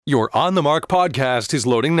Your On the Mark podcast is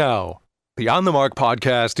loading now. The On the Mark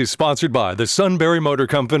podcast is sponsored by the Sunbury Motor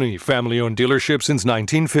Company, family-owned dealership since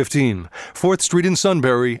 1915, 4th Street in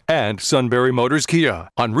Sunbury, and Sunbury Motors Kia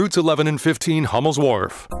on routes 11 and 15 Hummel's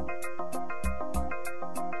Wharf.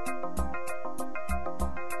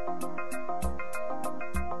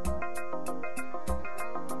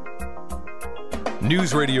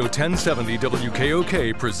 News Radio 1070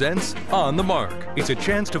 WKOK presents On the Mark. It's a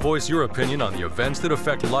chance to voice your opinion on the events that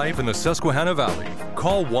affect life in the Susquehanna Valley.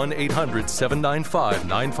 Call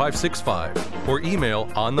 1-800-795-9565 or email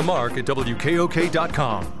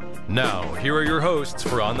onthemark@wkok.com. Now, here are your hosts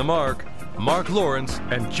for On the Mark, Mark Lawrence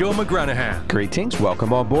and Joe McGranahan. Greetings.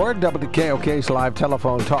 Welcome on board WKOK's live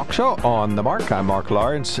telephone talk show On the Mark. I'm Mark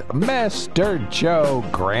Lawrence. Mr. Joe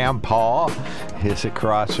Grandpa is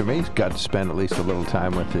across from me. He's got to spend at least a little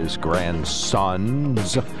time with his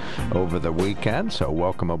grandsons over the weekend. So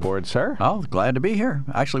welcome aboard, sir. Oh, glad to be here.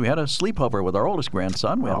 Actually, we had a sleepover with our oldest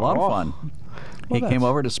grandson. We had a lot of fun. He came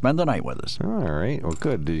over to spend the night with us. All right. Well,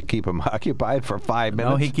 good. Did you keep him occupied for 5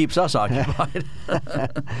 minutes? No, he keeps us occupied.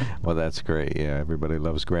 Well, that's great. Yeah, everybody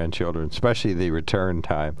loves grandchildren, especially the return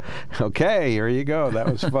time. Okay, here you go.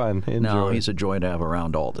 That was fun. Enjoy. No, he's a joy to have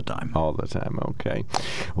around all the time. All the time. Okay.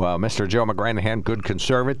 Well, Mr. Joe McGranahan, good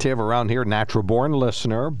conservative around here, natural-born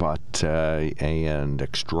listener, but an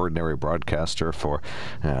extraordinary broadcaster for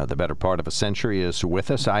the better part of a century is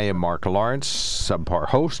with us. I am Mark Lawrence, subpar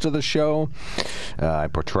host of the show. I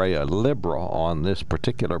portray a liberal on this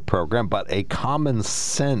particular program, but a common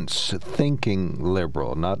sense thinking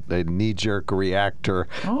liberal, not a knee-jerk reactor,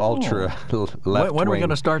 ultra left-wing. When are we going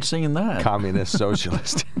to start seeing that? Communist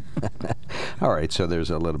socialist. All right, so there's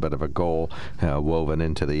a little bit of a goal woven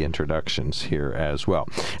into the introductions here as well.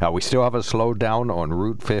 We still have a slowdown on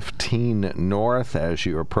Route 15 North as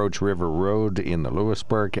you approach River Road in the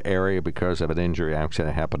Lewisburg area because of an injury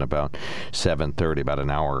accident that happened about 7:30, about an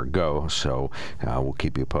hour ago. So we'll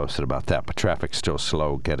keep you posted about that. But traffic's still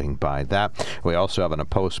slow getting by that. We also have a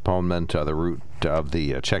postponement of the route of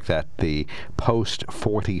the the post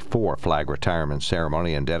 44 flag retirement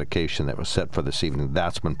ceremony and dedication that was set for this evening.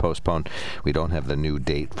 That's been postponed. We don't have the new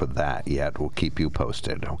date for that yet. We'll keep you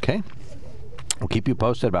posted, okay? We'll keep you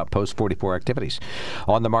posted about Post 44 activities.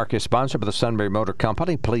 On the Mark is sponsored by the Sunbury Motor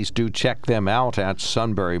Company. Please do check them out at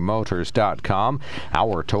sunburymotors.com.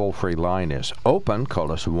 Our toll-free line is open.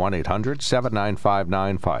 Call us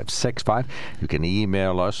 1-800-795-9565. You can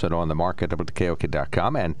email us at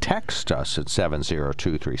onthemark@wkok.com and text us at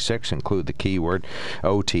 70236. Include the keyword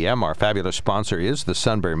OTM. Our fabulous sponsor is the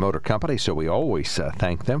Sunbury Motor Company, so we always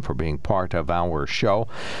thank them for being part of our show.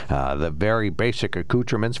 The very basic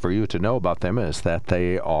accoutrements for you to know about them is that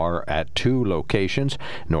they are at 2 locations,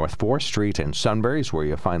 North 4th Street in Sunbury, where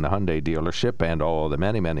you find the Hyundai dealership and all the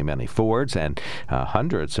many, many, many Fords and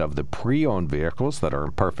hundreds of the pre-owned vehicles that are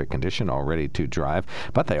in perfect condition, all ready to drive.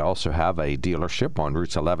 But they also have a dealership on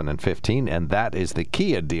routes 11 and 15, and that is the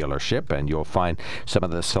Kia dealership, and you'll find some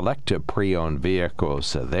of the selective pre-owned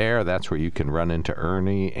vehicles there. That's where you can run into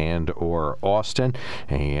Ernie and or Austin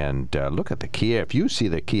and look at the Kia. If you see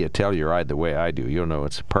the Kia Telluride the way I do, you'll know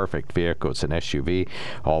it's a perfect vehicle. It's an SUV,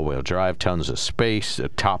 all-wheel drive, tons of space,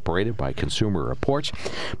 top-rated by Consumer Reports.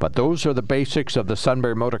 But those are the basics of the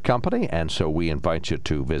Sunbury Motor Company, and so we invite you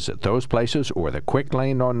to visit those places or the Quick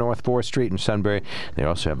Lane on North 4th Street in Sunbury. They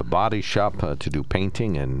also have a body shop to do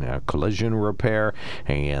painting and collision repair,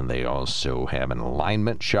 and they also have an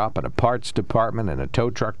alignment shop and a parts department and a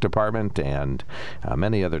tow truck department and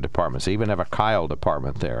many other departments. They even have a Kyle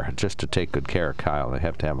department there, just to take good care of Kyle. They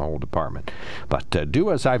have to have a whole department. But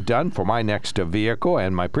do as I've done for my next vehicle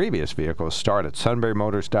and my previous vehicle. Start at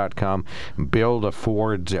sunburymotors.com, build a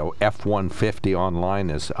Ford F-150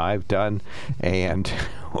 online as I've done, and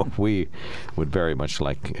we would very much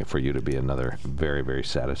like for you to be another very, very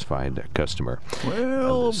satisfied customer.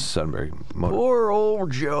 Well, Sunbury Motor. Poor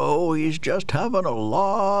old Joe, he's just having a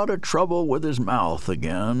lot of trouble with his mouth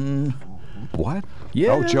again. What?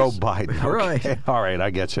 Yes. Oh, Joe Biden. Okay. Right. All right,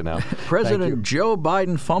 I get you now. President Joe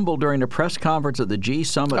Biden fumbled during a press conference at the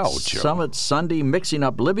G7 Sunday, mixing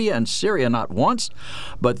up Libya and Syria not once,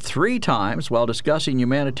 but 3 times while discussing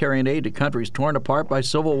humanitarian aid to countries torn apart by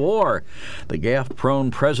civil war. The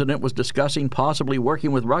gaffe-prone president was discussing possibly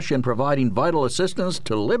working with Russia and providing vital assistance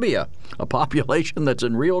to Libya, a population that's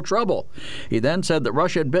in real trouble. He then said that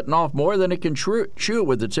Russia had bitten off more than it can chew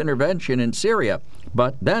with its intervention in Syria,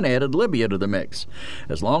 but then added Libya to the mix.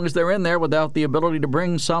 as long as they're in there without the ability to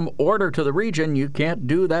bring some order to the region, you can't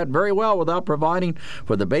do that very well without providing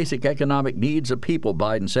for the basic economic needs of people,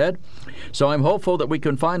 Biden said. So I'm hopeful that we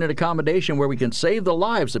can find an accommodation where we can save the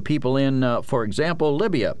lives of people in, for example,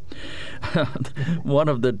 Libya. One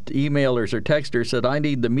of the emailers or texters said, I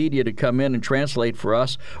need the media to come in and translate for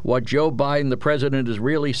us what Joe Biden, the president, is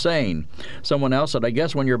really saying. Someone else said, I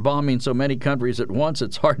guess when you're bombing so many countries at once,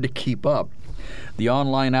 it's hard to keep up. The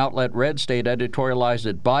online outlet Red State editorialized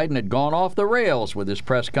that Biden had gone off the rails with his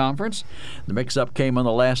press conference. The mix-up came on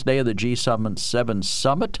the last day of the G7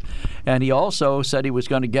 summit, and he also said he was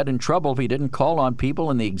going to get in trouble if he didn't call on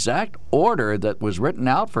people in the exact order that was written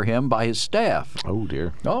out for him by his staff. Oh,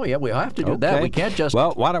 dear. Oh, yeah, we have to do that. We can't just...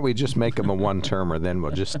 Well, why don't we just make him a one-termer, then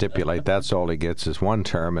we'll just stipulate that's all he gets is one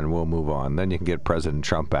term, and we'll move on. Then you can get President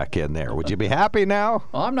Trump back in there. Would you be happy now?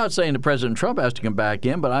 Well, I'm not saying that President Trump has to come back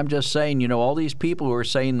in, but I'm just saying, all these people who are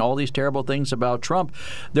saying all these terrible things about Trump.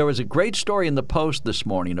 There was a great story in the Post this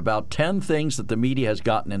morning about 10 things that the media has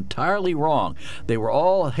gotten entirely wrong. They were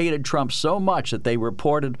all hated Trump so much that they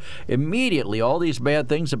reported immediately all these bad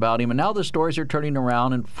things about him, and now the stories are turning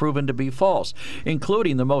around and proven to be false,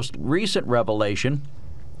 including the most recent revelation.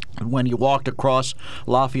 When he walked across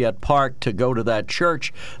Lafayette Park to go to that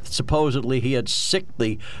church, supposedly he had sicked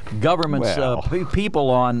the government's people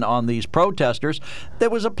on these protesters. There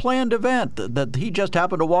was a planned event that he just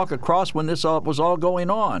happened to walk across when this was all going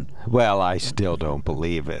on. Well, I still don't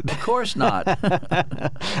believe it. Of course not.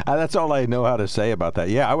 That's all I know how to say about that.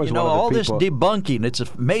 Yeah, I was one of the all people... this debunking, it's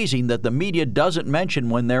amazing that the media doesn't mention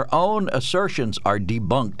when their own assertions are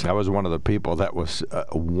debunked. I was one of the people that was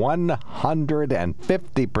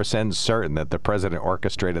 150% certain that the president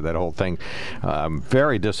orchestrated that whole thing. I'm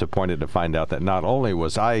very disappointed to find out that not only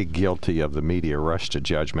was I guilty of the media rush to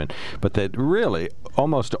judgment, but that really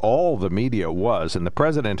almost all the media was, and the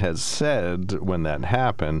president has said when that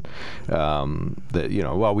happened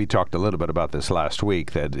that, we talked a little bit about this last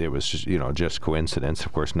week, that it was just coincidence.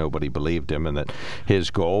 Of course, nobody believed him, and that his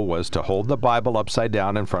goal was to hold the Bible upside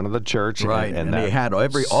down in front of the church. Right, and he had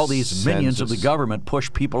all these minions of the government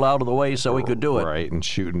push people out of the way so he could do it. Right, and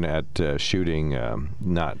shooting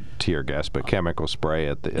not tear gas, but chemical spray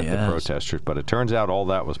at the protesters. But it turns out all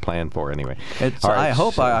that was planned for anyway.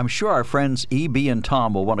 I'm sure our friends E.B. and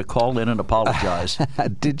Tom will want to call in and apologize.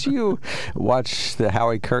 Did you watch the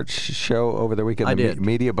Howie Kurtz show over the weekend? I did.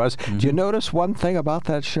 Media Buzz. Mm-hmm. Did you notice one thing about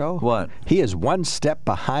that show? What? He is one step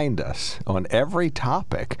behind us on every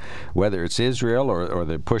topic, whether it's Israel or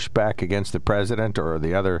the pushback against the president or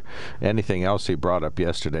anything else he brought up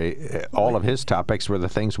yesterday. All of his topics were the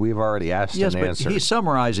things we've already asked and answered. Yes, but he's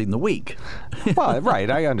summarizing the week. Well,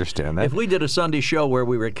 right, I understand that. If we did a Sunday show where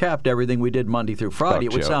we recapped everything we did Monday through Friday,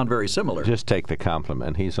 it would sound very similar. Just take the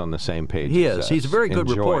compliment. He's on the same page. He is. He's a very good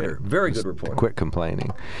reporter. Very good reporter. Quit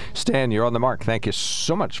complaining. Stan, you're on the mark. Thank you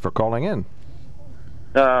so much for calling in.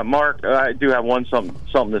 Mark, I do have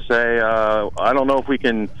something to say. I don't know if we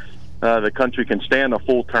can, the country can stand a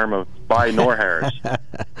full term of Biden or Harris.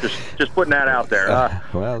 just putting that out there.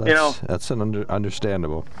 That's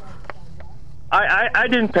understandable. I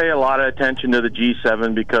didn't pay a lot of attention to the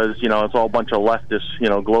G7 because, it's all a bunch of leftists,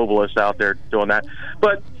 globalists out there doing that.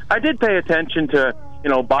 But I did pay attention to,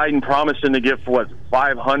 Biden promising to give,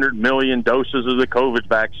 500 million doses of the COVID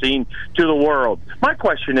vaccine to the world. My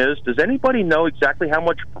question is, does anybody know exactly how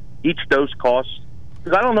much each dose costs?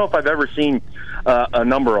 Because I don't know if I've ever seen a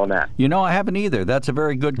number on that. I haven't either. That's a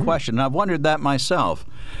very good question. I've wondered that myself.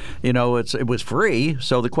 It was free,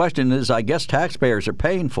 so the question is, I guess taxpayers are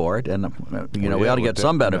paying for it, and we ought to get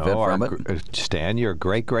some benefit from it. Stan, your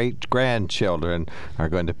great-great-grandchildren are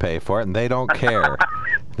going to pay for it, and they don't care.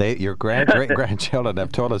 Your great-great-grandchildren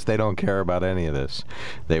have told us they don't care about any of this.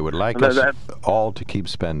 They would like us all to keep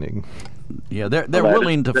spending. Yeah, they're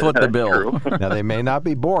willing to foot the bill. Now, they may not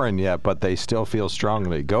be born yet, but they still feel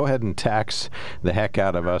strongly. Go ahead and tax the heck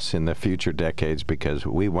out of us in the future decades because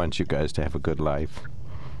we want you guys to have a good life.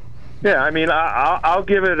 Yeah, I'll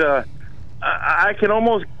give it I can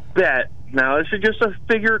almost bet, now this is just a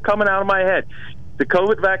figure coming out of my head, the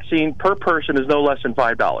COVID vaccine per person is no less than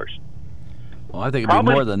 $5. Well, I think it'd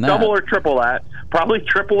be more than that. Double or triple that. Probably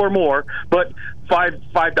triple or more, but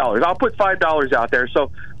 $5. I'll put $5 out there.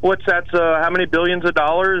 So that's how many billions of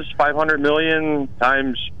dollars? 500 million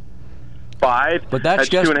times 5. But that's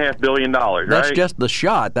just $2.5 billion, right? That's just the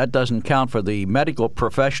shot. That doesn't count for the medical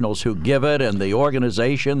professionals who give it and the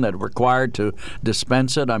organization that required to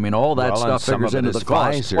dispense it. I mean, all that stuff figures into the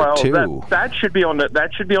cost. Well, that should be on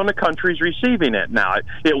the countries receiving it. Now,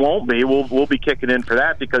 it won't be. We'll be kicking in for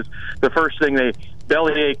that, because the first thing they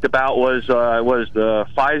bellyached about was the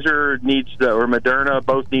Pfizer needs or Moderna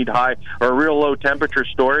both need high or real low temperature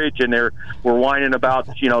storage, and we're whining about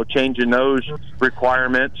changing those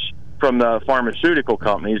requirements from the pharmaceutical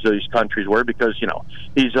companies. These countries were, because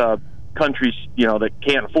these countries that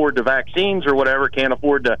can't afford the vaccines or whatever can't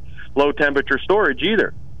afford the low temperature storage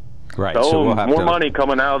either. Right. So we'll have more money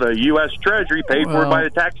coming out of the U.S. Treasury, paid for by the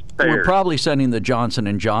taxpayers. We're probably sending the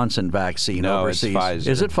Johnson & Johnson vaccine overseas. It's Pfizer.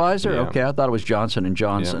 Is it Pfizer? Yeah. Okay, I thought it was Johnson &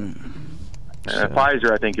 Johnson. Yeah.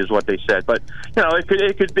 Pfizer, I think, is what they said. But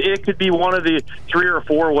it could be one of the 3 or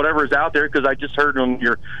 4 whatever is out there, because I just heard on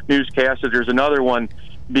your newscast that there's another one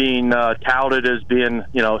being touted as being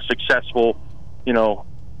successful,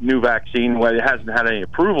 new vaccine. Well, it hasn't had any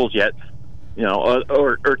approvals yet.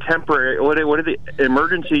 Or temporary. What are the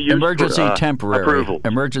emergency use? Temporary approval.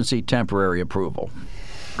 Emergency temporary approval.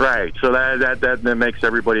 Right. So that makes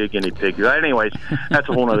everybody a guinea pig. Anyways, that's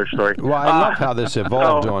a whole other story. Well, I love how this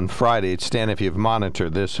evolved on Friday. Stan, if you've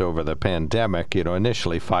monitored this over the pandemic,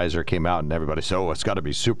 initially Pfizer came out and everybody said, it's got to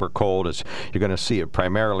be super cold. You're going to see it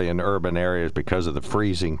primarily in urban areas because of the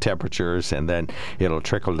freezing temperatures, and then it'll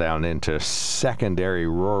trickle down into secondary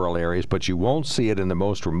rural areas, but you won't see it in the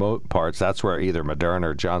most remote parts. That's where either Moderna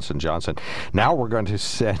or Johnson & Johnson. Now we're going to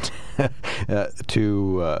send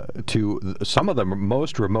to some of the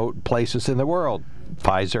most remote places in the world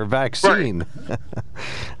Pfizer vaccine. Right.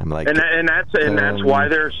 I'm like, and that's why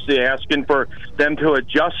they're asking for them to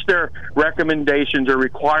adjust their recommendations or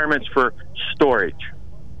requirements for storage.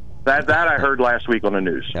 That I heard last week on the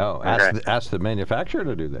news. Oh, ask the manufacturer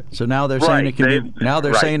to do that. So now they're saying it can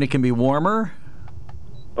saying it can be warmer.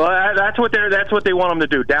 Well, that's what they want them to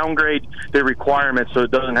do. Downgrade the requirements so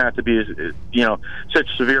it doesn't have to be, such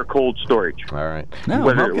severe cold storage. All right.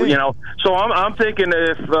 So I'm thinking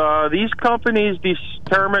if these companies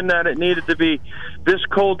determine that it needed to be this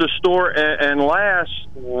cold to store and last,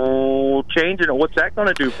 change it. What's that going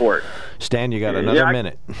to do for it? Stan, you got another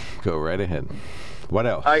minute. Go right ahead. What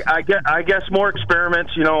else? I guess more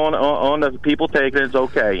experiments, on the people taking it's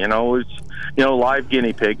okay. It's live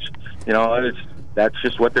guinea pigs. That's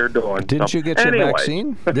just what they're doing. Didn't you get your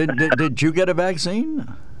vaccine? Did you get a vaccine?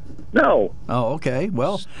 No. Oh, okay.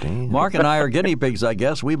 Well, Mark and I are guinea pigs, I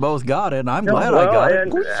guess. We both got it, and I'm glad I got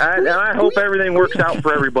it. And I hope everything works out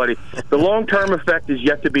for everybody. The long-term effect is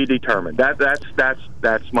yet to be determined. That's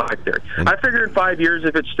my theory. I figure in 5 years,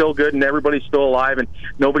 if it's still good and everybody's still alive and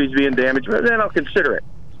nobody's being damaged, then I'll consider it.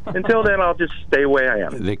 Until then, I'll just stay where I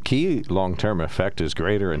am. The key long-term effect is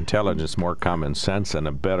greater intelligence, more common sense, and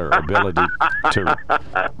a better ability to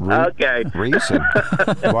reason.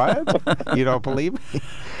 What? You don't believe me?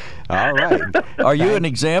 All right. Are you an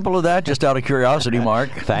example of that, just out of curiosity, Mark?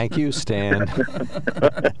 Thank you, Stan.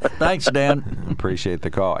 Thanks, Stan. Appreciate the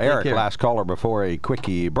call. Eric, last caller before a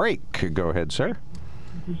quickie break. Go ahead, sir.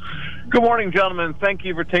 Good morning, gentlemen. Thank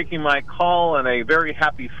you for taking my call, and a very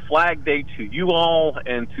happy Flag Day to you all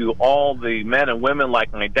and to all the men and women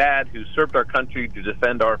like my dad who served our country to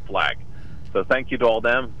defend our flag. So thank you to all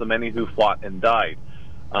them, the many who fought and died.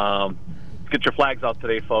 Get your flags out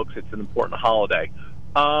today, folks. It's an important holiday.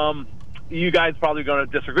 You guys probably going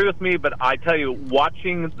to disagree with me, but I tell you,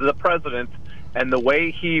 watching the president and the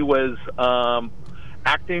way he was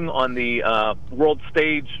acting on the world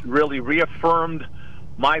stage really reaffirmed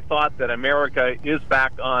my thought that America is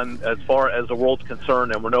back on as far as the world's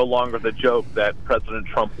concerned, and we're no longer the joke that President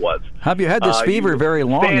Trump was. Have you had this fever very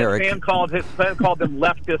long, Eric? Stan called them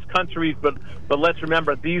leftist countries, but let's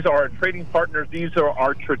remember, these are our trading partners. These are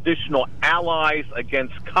our traditional allies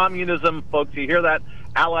against communism. Folks, you hear that?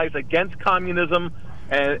 Allies against communism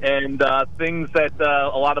and things that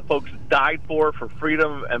a lot of folks died for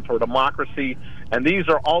freedom and for democracy. And these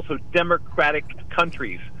are also democratic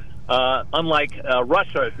countries. Unlike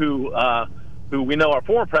Russia, who we know our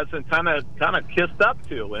former president kind of kissed up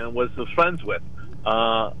to and was friends with.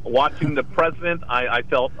 Watching the president, I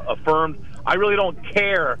felt affirmed. I really don't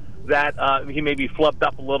care that he maybe flubbed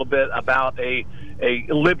up a little bit about a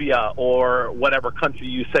Libya or whatever country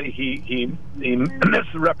you say he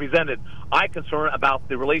misrepresented. I'm concerned about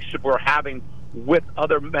the relationship we're having with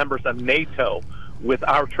other members of NATO, with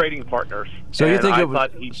our trading partners. So you think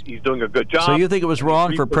he's doing a good job. So you think it was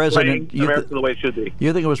wrong for President America the way it should be.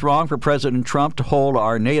 You think it was wrong for President Trump to hold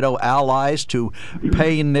our NATO allies to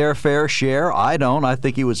paying their fair share? I don't. I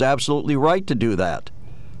think he was absolutely right to do that.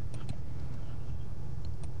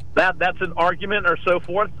 That's an argument or so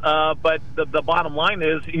forth, but the bottom line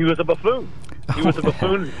is he was a buffoon. He was a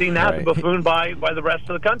buffoon, seen as a buffoon by the rest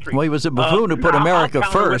of the country. Well, he was a buffoon who put America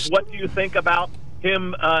first. What do you think about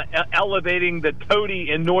him elevating the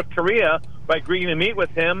toady in North Korea by agreeing to meet with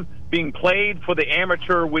him, being played for the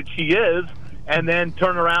amateur which he is, and then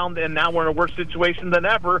turn around and now we're in a worse situation than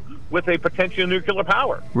ever with a potential nuclear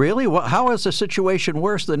power? Really? How is the situation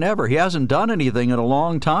worse than ever? He hasn't done anything in a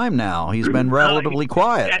long time now. He's been relatively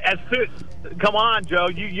quiet. Come on, Joe.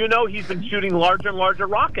 You know he's been shooting larger and larger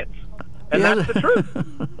rockets. And that's the truth.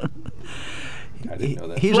 I didn't know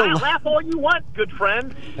that. Laugh all you want, good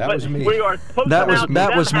friend. That was me. We are closer that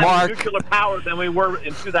was Mark. Nuclear power than we were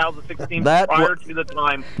in 2016 prior to the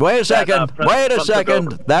time. Wait a second.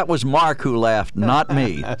 That was Mark who laughed, not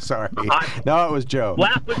me. Sorry. No, it was Joe.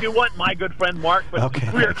 Laugh if you want, my good friend Mark, but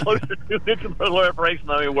we are closer to nuclear proliferation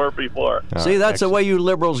than we were before. See, that's the way you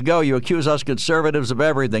liberals go. You accuse us conservatives of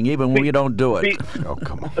everything, even when we don't do it.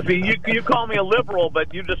 Come on. You call me a liberal,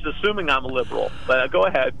 but you're just assuming I'm a liberal. But go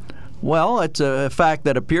ahead. Well, it's a fact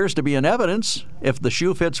that appears to be in evidence. If the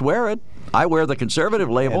shoe fits, wear it. I wear the conservative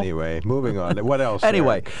label. Anyway, moving on. What else?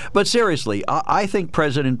 Anyway, but seriously, I think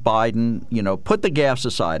President Biden, put the gaffes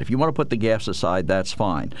aside. If you want to put the gaffes aside, that's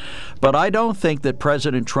fine. But I don't think that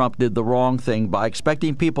President Trump did the wrong thing by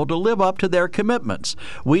expecting people to live up to their commitments.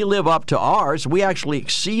 We live up to ours. We actually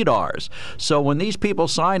exceed ours. So when these people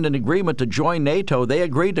signed an agreement to join NATO, they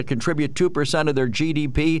agreed to contribute 2% of their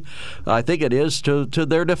GDP, I think it is, to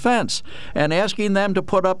their defense. And asking them to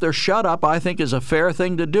put up their shut up, I think, is a fair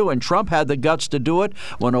thing to do. And Trump had the guts to do it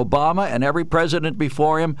when Obama and every president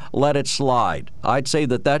before him let it slide. I'd say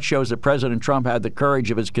that shows that President Trump had the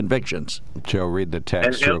courage of his convictions. Joe, read the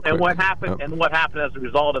text. And what happened? And what happened as a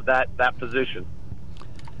result of that position?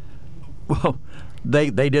 Well,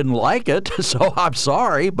 they didn't like it, so I'm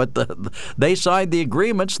sorry, but they signed the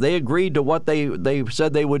agreements. They agreed to what they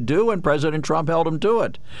said they would do, and President Trump held them to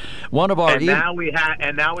it. Now we have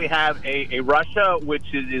a Russia which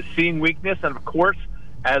is seeing weakness, and of course,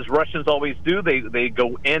 as Russians always do, they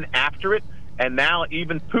go in after it. And now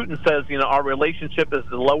even Putin says, our relationship is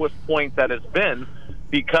the lowest point that it's been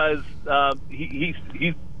because he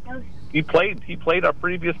played our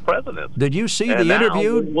previous president. Did you see the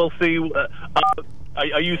interview? We'll see.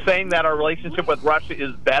 Are you saying that our relationship with Russia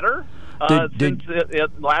is better since the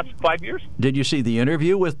last 5 years? Did you see the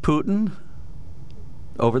interview with Putin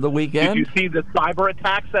over the weekend? Did you see the cyber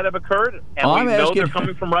attacks that have occurred? And we know they're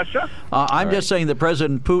coming from Russia? I'm just saying that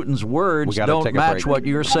President Putin's words don't match what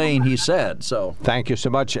you're saying he said. So thank you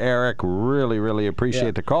so much, Eric. Really, really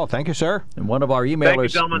appreciate the call. Thank you, sir. And one of our emailers... Thank you,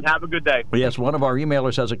 gentlemen. Have a good day. Yes, one of our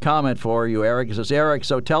emailers has a comment for you, Eric. He says, Eric,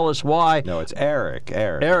 so tell us why... No, it's Eric.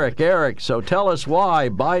 Eric, so tell us why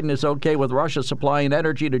Biden is okay with Russia supplying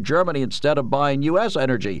energy to Germany instead of buying U.S.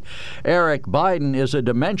 energy. Eric, Biden is a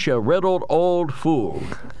dementia-riddled old fool.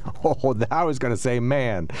 Oh, I was going to say,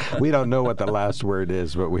 man. We don't know what the last word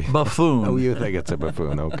is, but we... Buffoon. Oh, you think it's a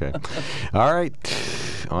buffoon. Okay. All right.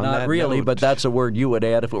 Not really, but that's a word you would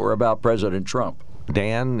add if it were about President Trump.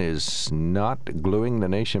 Dan is not gluing the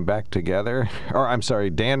nation back together. Or, I'm sorry,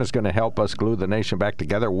 Dan is going to help us glue the nation back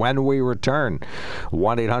together when we return.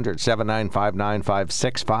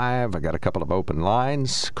 1-800-795-9565. I got a couple of open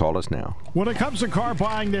lines. Call us now. When it comes to car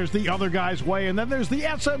buying, there's the other guy's way, and then there's the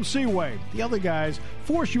SMC way. The other guys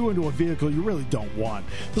force you into a vehicle you really don't want.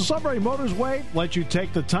 The Sunbury Motors way lets you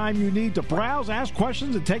take the time you need to browse, ask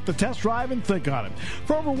questions, and take the test drive and think on it.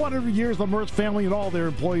 For over 100 years, the Mertz family and all their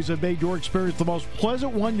employees have made your experience the most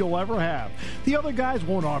pleasant one you'll ever have. The other guys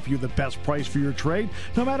won't offer you the best price for your trade,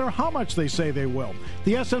 no matter how much they say they will.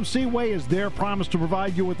 The SMC way is their promise to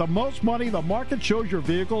provide you with the most money the market shows your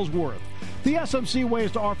vehicle is worth. The SMC way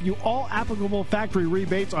is to offer you all applicable factory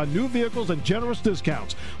rebates on new vehicles and generous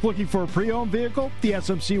discounts. Looking for a pre-owned vehicle? The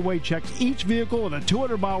SMC way checks each vehicle in a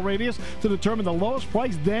 200-mile radius to determine the lowest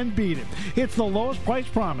price, then beat it. It's the lowest price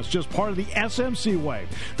promise, just part of the SMC way.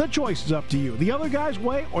 The choice is up to you, the other guy's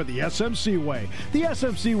way or the SMC way. The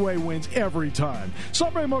SMC way wins every time.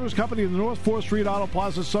 Sunbury Motors Company in the North 4th Street Auto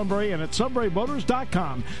Plaza, Sunbury, and at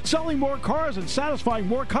sunburymotors.com. Selling more cars and satisfying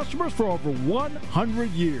more customers for over 100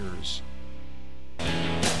 years.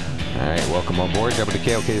 All right, welcome on board.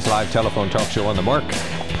 WKOK's live telephone talk show on the Mark.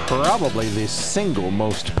 Probably the single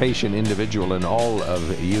most patient individual in all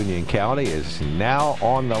of Union County is now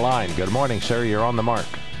on the line. Good morning, sir. You're on the Mark.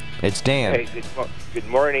 It's Dan. Hey, good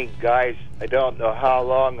morning, guys. I don't know how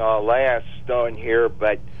long I'll last on here,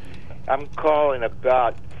 but I'm calling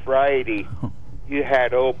about Friday. You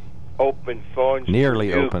had open phones.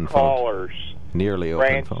 Nearly open callers. Phones. Nearly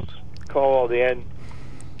open phones. Called in,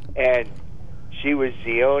 and she was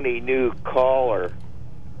the only new caller.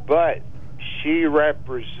 but she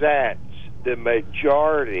represents the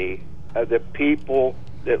majority of the people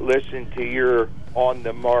that listen to your On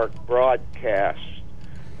the Mark broadcast.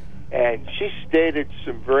 And she stated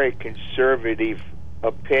some very conservative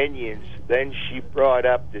opinions. Then she brought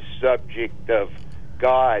up the subject of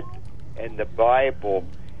God and the Bible.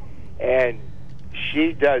 And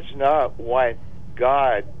she does not want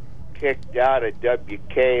God kicked out of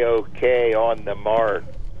WKOK On the Mark.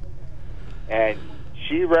 And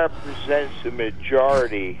she represents the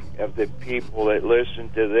majority of the people that listen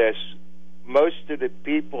to this. Most of the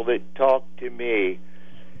people that talk to me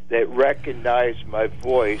that recognize my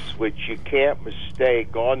voice, which you can't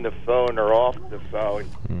mistake on the phone or off the phone,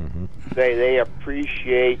 they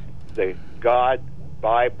appreciate the God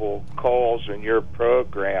Bible calls in your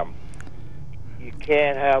program. You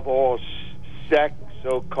can't have all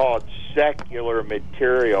so-called secular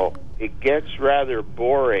material. It gets rather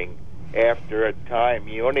boring after a time.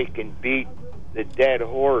 You only can beat the dead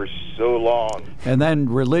horse so long. And then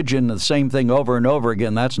religion, the same thing over and over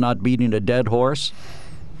again. That's not beating a dead horse?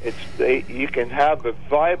 You can have a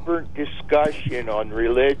vibrant discussion on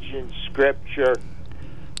religion, scripture,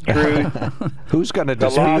 truth. Who's going to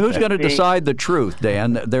decide? Who's going to decide the truth,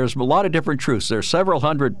 Dan? There's a lot of different truths. There's several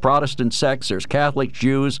hundred Protestant sects. There's Catholics,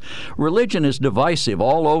 Jews. Religion is divisive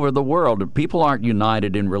all over the world. People aren't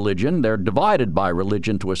united in religion. They're divided by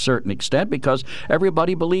religion to a certain extent because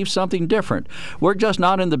everybody believes something different. We're just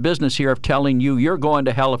not in the business here of telling you you're going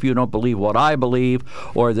to hell if you don't believe what I believe,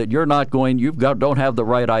 or that you're not going. Don't have the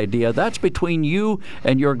right idea. That's between you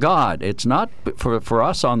and your God. It's not for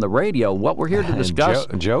us on the radio. What we're here to discuss.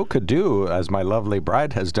 Joe could do, as my lovely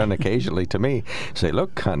bride has done occasionally to me, say,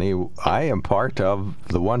 "Look, honey, I am part of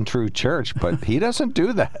the one true church," but he doesn't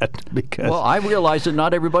do that because. Well, I realize that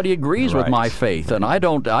not everybody agrees with my faith, and I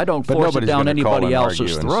don't force it down anybody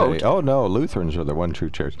else's throat. Say, "Oh no, Lutherans are the one true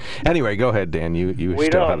church." Anyway, go ahead, Dan. You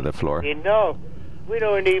still have the floor. You know, we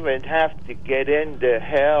don't even have to get into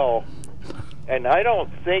hell. And I don't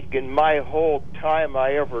think in my whole time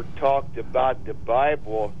I ever talked about the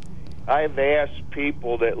Bible. I've asked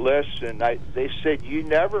people that listen, they said, you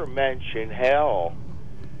never mention hell.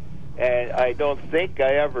 And I don't think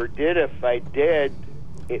I ever did. If I did,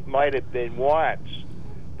 it might have been once.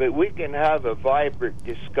 But we can have a vibrant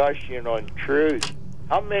discussion on truth.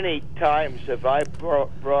 How many times have I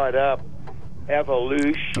brought up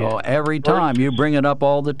evolution? Oh, every time. You bring it up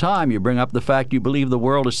all the time. You bring up the fact you believe the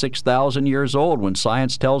world is 6,000 years old when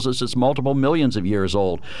science tells us it's multiple millions of years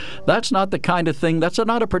old. That's not the kind of thing, that's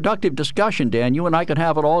not a productive discussion, Dan. You and I could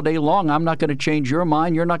have it all day long. I'm not going to change your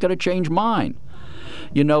mind. You're not going to change mine.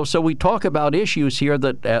 You know, so we talk about issues here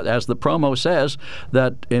that, as the promo says,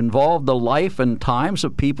 that involve the life and times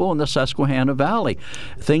of people in the Susquehanna Valley,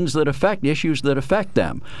 things that affect, issues that affect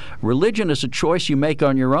them. Religion is a choice you make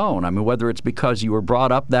on your own. I mean, whether it's because you were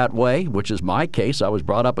brought up that way, which is my case. I was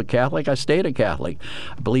brought up a Catholic. I stayed a Catholic.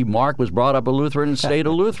 I believe Mark was brought up a Lutheran and stayed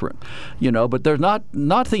a Lutheran. You know, but there's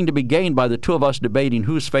nothing to be gained by the two of us debating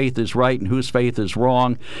whose faith is right and whose faith is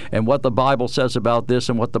wrong and what the Bible says about this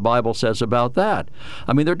and what the Bible says about that.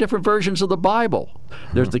 I mean, there are different versions of the Bible.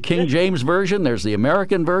 There's the King James Version, there's the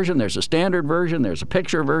American version, there's a standard version, there's a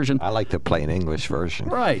picture version. I like the plain English version.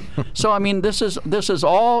 Right. So, I mean, this is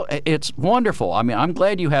all, it's wonderful. I mean, I'm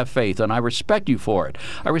glad you have faith, and I respect you for it.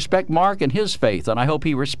 I respect Mark and his faith, and I hope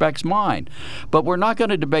he respects mine. But we're not going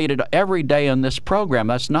to debate it every day on this program.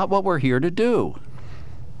 That's not what we're here to do.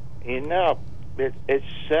 You know, it's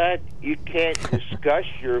sad you can't discuss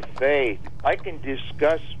your faith. I can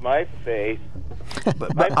discuss my faith.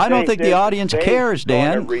 But I don't think the audience cares,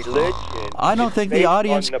 Dan. I don't think the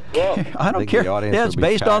audience. I don't care. Yeah, it's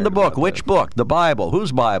based on the book. Which book? The Bible.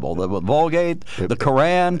 Whose Bible? The Vulgate, the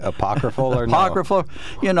Koran, apocryphal or apocryphal.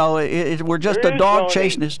 No? You know, we're just a dog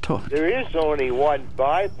chasing his toy. There is only one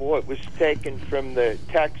Bible. It was taken from the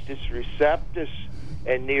Textus Receptus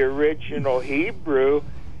and the original Hebrew.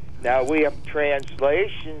 Now we have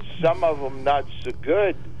translations. Some of them not so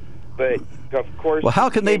good, but of course. Well, how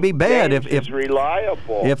can they be bad if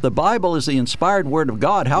reliable? If the Bible is the inspired Word of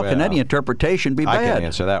God, how can any interpretation be bad? I can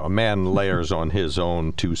answer that one. Man layers on his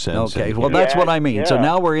own 2 cents. Okay, well that's what I mean. Yeah. So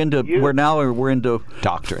now we're into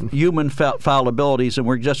doctrine, human fallibilities, and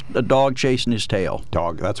we're just a dog chasing his tail.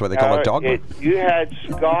 Dog. That's what they call it, dogma. You had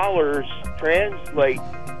scholars translate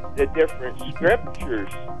the different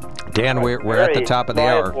scriptures. Dan, we're at the top of the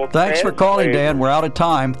hour. Thanks for calling, Dan. We're out of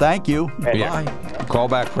time. Thank you. Yeah. Call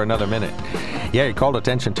back for another minute. Yeah, he called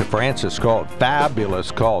attention to Francis' call. Fabulous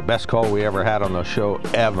call. Best call we ever had on the show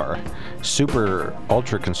ever. Super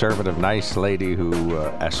ultra-conservative, nice lady who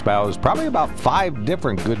espoused probably about 5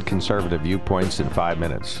 different good conservative viewpoints in 5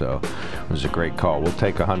 minutes. So it was a great call. We'll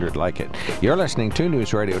take 100 like it. You're listening to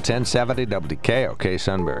News Radio 1070 WKOK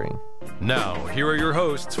Sunbury. Now, here are your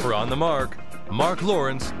hosts for On the Mark, Mark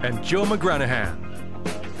Lawrence and Joe McGranahan.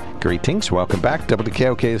 Greetings. Welcome back.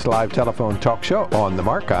 WKOK's live telephone talk show On the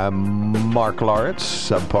Mark. I'm Mark Lawrence,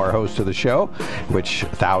 subpar host of the show, which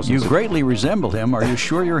thousands... You greatly resemble him. Are you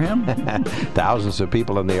sure you're him? Thousands of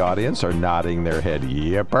people in the audience are nodding their head,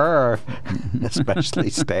 yipper,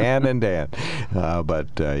 especially Stan and Dan.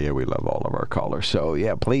 Yeah, we love all of our callers. So,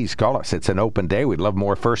 yeah, please call us. It's an open day. We'd love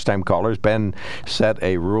more first-time callers. Ben set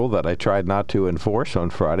a rule that I tried not to enforce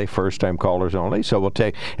on Friday, first-time callers only. So we'll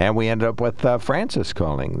take... And we ended up with Francis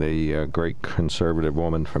calling, the great conservative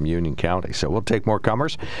woman from Union County. So we'll take more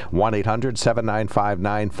comers.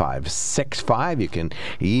 1-800-795-9565. You can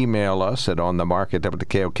email us at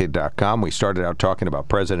onthemark@wkok.com. We started out talking about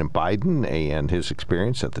President Biden and his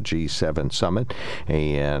experience at the G7 summit.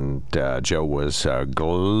 And Joe was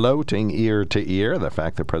gloating ear to ear the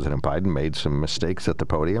fact that President Biden made some mistakes at the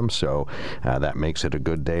podium. So that makes it a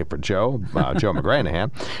good day for Joe Joe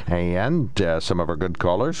McGranahan. And some of our good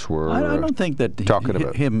callers were I don't think that talking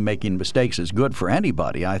about him making mistakes is good for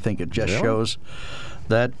anybody. I think it just shows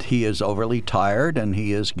that he is overly tired and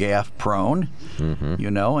he is gaffe prone,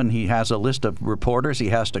 and he has a list of reporters he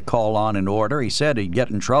has to call on in order. He said he'd get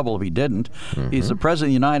in trouble if he didn't. He's the President of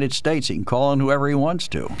the United States. He can call on whoever he wants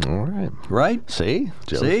to. All right. Right? See?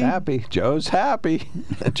 Joe's happy. Joe's happy.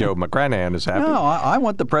 Joe McGranahan is happy. No, I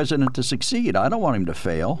want the President to succeed. I don't want him to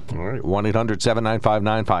fail. All right.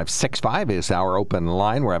 1-800-795-9565 is our open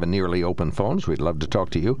line. We're having nearly open phones. We'd love to talk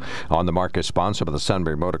to you. On the Mark is sponsored by the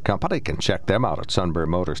Sunbury Motor Company. You can check them out at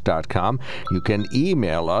sunburymotors.com. You can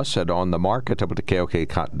email us at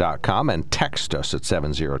onthemark@wkok.com and text us at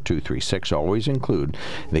 70236. Always include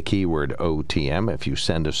the keyword OTM if you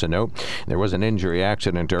send us a note. There was an injury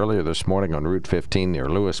accident earlier this morning on Route 15 near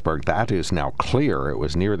Lewisburg. That is now clear. It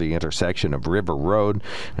was near the intersection of River Road,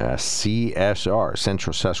 CSR,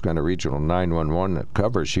 Central Susquehanna Regional 911, that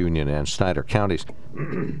covers Union and Snyder counties,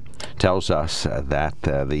 tells us that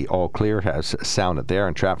the all clear has sounded there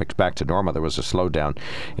and traffic's back to normal. There was a slowdown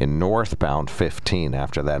in northbound 15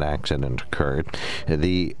 after that accident occurred.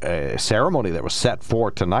 The ceremony that was set for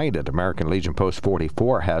tonight at American Legion Post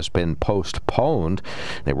 44 has been postponed.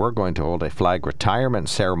 They were going to hold a flag retirement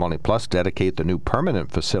ceremony plus dedicate the new permanent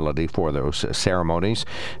facility for those ceremonies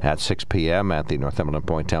at 6 p.m. at the Northumberland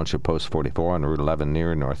Point Township Post 44 on Route 11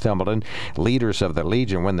 near Northumberland. Leaders of the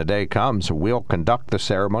Legion, when the day comes, will conduct the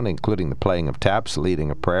ceremony, including the playing of taps,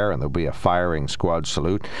 leading a prayer, and there'll be a firing squad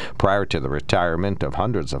salute prior to the retirement of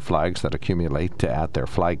hundreds of flags that accumulate at their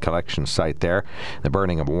flag collection site there. The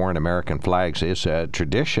burning of worn American flags is a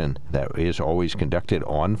tradition that is always conducted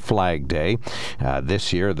on Flag Day.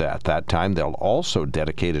 This year, at that time, they'll also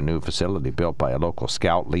dedicate a new facility built by a local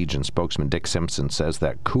Scout Legion spokesman. Dick Simpson says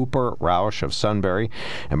that Cooper Roush of Sunbury,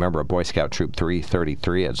 a member of Boy Scout Troop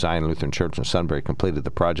 333 at Zion Lutheran Church in Sunbury, completed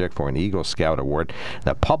the project for an Eagle Scout Award.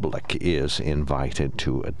 The public is invited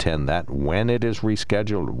to attend that. When it is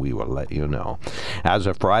rescheduled, we will let you know. As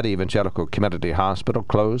of Friday, Evangelical Community Hospital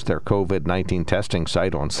closed their COVID-19 testing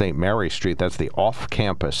site on St. Mary Street. That's the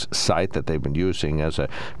off-campus site that they've been using as a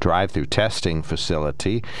drive-through testing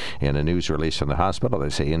facility. In a news release from the hospital, they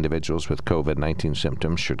say individuals with COVID-19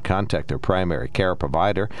 symptoms should contact their primary care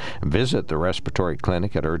provider, visit the respiratory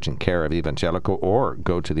clinic at urgent care of Evangelical, or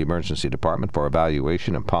go to the emergency department for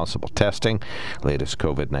evaluation and possible testing. Latest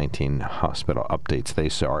COVID-19 hospital updates, they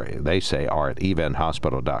say, are at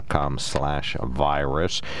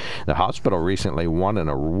evanhospital.com/virus. The hospital recently won an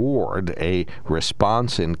award, a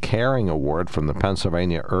Response in Caring Award from the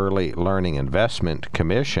Pennsylvania Early Learning Investment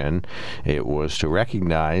Commission. It was to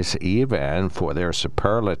recognize Evan for their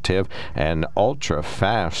superlative and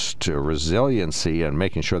ultra-fast resiliency and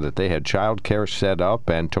making sure that they had child care set up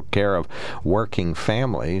and took care of working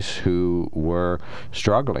families who were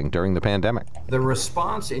struggling during the pandemic. The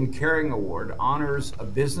Response in Caring Award honors a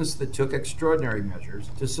business that took extraordinary measures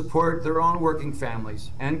to support their own working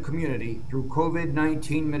families and community through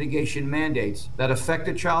COVID-19 mitigation mandates that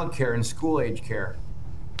affected child care and school-age care.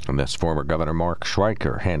 And that's former Governor Mark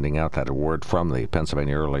Schweiker handing out that award from the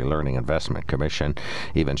Pennsylvania Early Learning Investment Commission.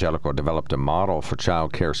 Evangelical developed a model for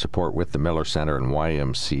child care support with the Miller Center and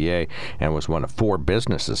YMCA and was one of 4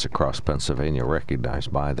 businesses across Pennsylvania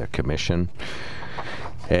recognized by the commission.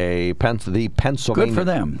 the Pennsylvania. Good for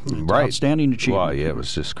them. Right. Outstanding achievement. Well, yeah, it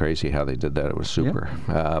was just crazy how they did that. It was super.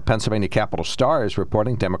 Yep. Pennsylvania Capital Star is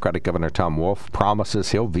reporting Democratic Governor Tom Wolf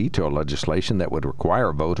promises he'll veto legislation that would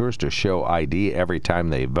require voters to show ID every time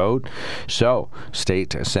they vote. So,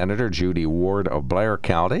 State Senator Judy Ward of Blair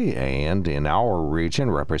County and in our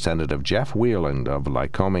region, Representative Jeff Wheeland of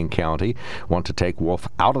Lycoming County want to take Wolf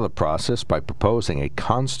out of the process by proposing a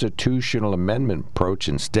constitutional amendment approach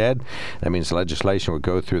instead. That means legislation would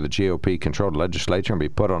go through the GOP-controlled legislature and be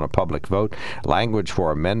put on a public vote. Language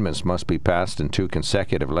for amendments must be passed in 2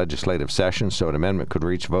 consecutive legislative sessions, so an amendment could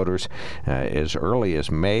reach voters as early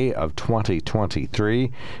as May of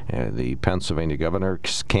 2023. The Pennsylvania governor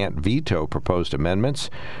can't veto proposed amendments.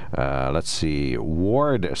 Let's see.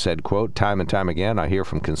 Ward said, quote, "Time and time again, I hear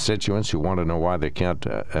from constituents who want to know why they can't,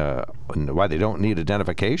 why they don't need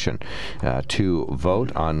identification to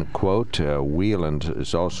vote," unquote. Wheeland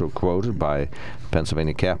is also quoted by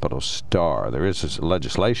Pennsylvania Capital Star. There is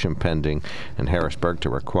legislation pending in Harrisburg to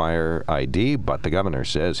require ID, but the governor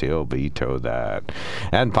says he'll veto that.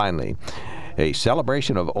 And finally, a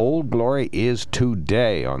celebration of Old Glory is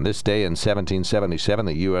today. On this day in 1777,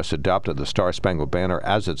 the U.S. adopted the Star-Spangled Banner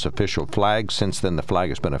as its official flag. Since then, the flag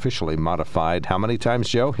has been officially modified. How many times,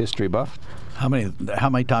 Joe? History buff? How many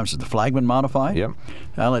times has the flag been modified? Yep.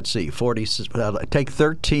 Let's see, 40. Take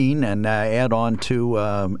 13 and add on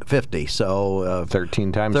to 50. So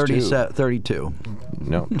 13 times 32.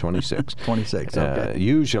 No, 26. 26. Okay.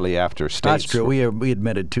 Usually after states. That's true. We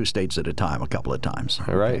admitted 2 states at a time a couple of times.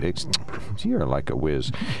 Right. Okay. You're like a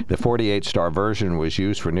whiz. The 48-star version was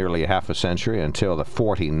used for nearly a half a century until the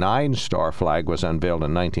 49-star flag was unveiled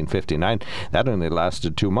in 1959. That only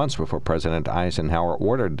lasted 2 months before President Eisenhower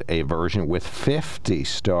ordered a version with 50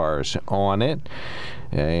 stars on it.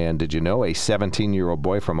 And did you know a 17-year-old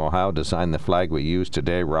boy from Ohio designed the flag we use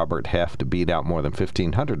today? Robert Heft beat out more than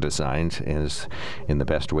 1,500 designs is in the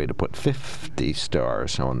best way to put 50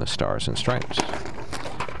 stars on the Stars and Stripes.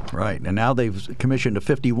 Right. And now they've commissioned a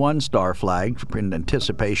 51-star flag in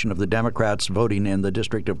anticipation of the Democrats voting in the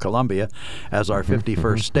District of Columbia as our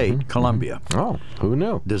 51st state, Columbia. Oh, who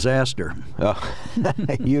knew? Disaster. Oh,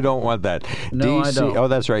 you don't want that. No, DC, I don't. Oh,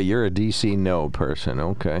 that's right. You're a D.C. no person.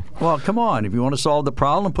 Okay. Well, come on. If you want to solve the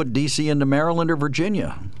problem, put D.C. into Maryland or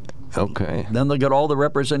Virginia. Okay. Then they'll get all the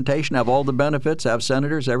representation, have all the benefits, have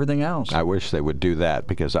senators, everything else. I wish they would do that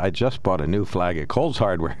because I just bought a new flag at Kohl's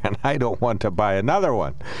Hardware and I don't want to buy another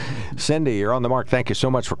one. Cindy, you're on the mark. Thank you so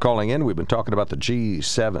much for calling in. We've been talking about the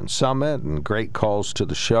G7 summit and great calls to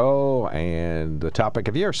the show and the topic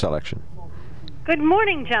of your selection. Good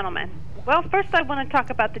morning, gentlemen. Well, first I want to talk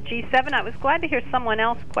about the G7. I was glad to hear someone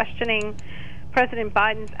else questioning President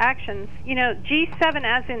Biden's actions. You know, G7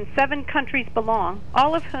 as in 7 countries belong,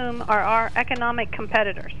 all of whom are our economic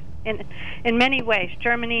competitors in many ways.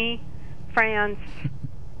 Germany, France,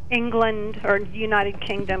 England, or United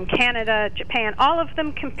Kingdom, Canada, Japan, all of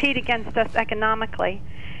them compete against us economically.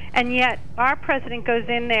 And yet our president goes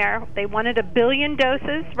in there. They wanted 1 billion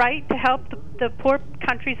doses, right, to help the poor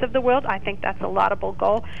countries of the world. I think that's a laudable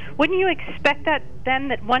goal. Wouldn't you expect that then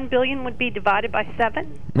that 1 billion would be divided by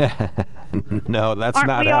 7? No, that's Aren't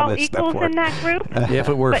not we how all this stuff equals works. in that group? If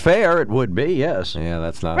it were fair, it would be, yes. Yeah,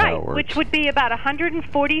 that's not Right, how it works. which would be about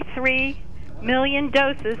 143 million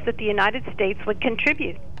doses that the United States would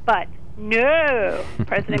contribute. But no,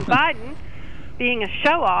 President Biden, being a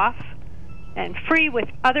show-off and free with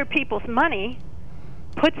other people's money,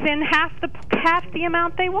 puts in half the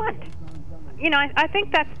amount they want. You know, I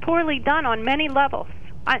think that's poorly done on many levels.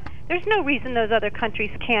 There's no reason those other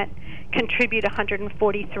countries can't contribute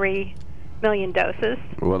 143 million doses.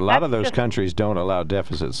 Well, a lot of those countries don't allow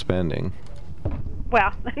deficit spending.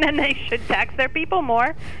 Well, then they should tax their people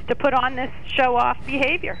more to put on this show-off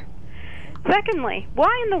behavior. Secondly,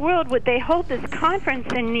 why in the world would they hold this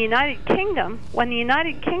conference in the United Kingdom when the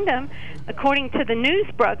United Kingdom, according to the news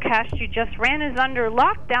broadcast you just ran, is under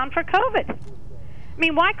lockdown for COVID? I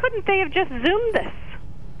mean, why couldn't they have just Zoomed this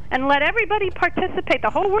and let everybody participate? The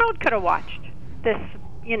whole world could have watched this,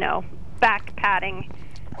 you know, back-patting,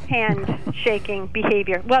 hand-shaking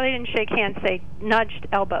behavior. Well, they didn't shake hands, they nudged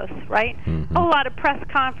elbows, right? Mm-hmm. Whole lot of press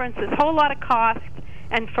conferences, whole lot of cost,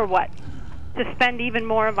 and for what? To spend even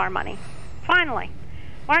more of our money. Finally,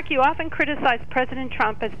 Mark, you often criticize President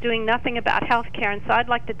Trump as doing nothing about health care, and so I'd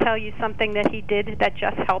like to tell you something that he did that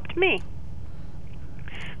just helped me.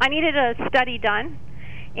 I needed a study done,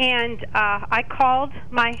 and I called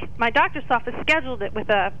my doctor's office, scheduled it with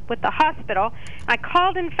the hospital. I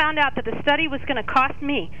called and found out that the study was going to cost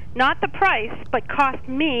me, not the price, but cost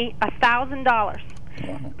me $1,000.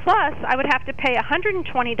 Plus, I would have to pay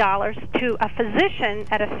 $120 to a physician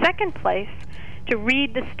at a second place to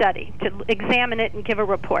read the study, to examine it and give a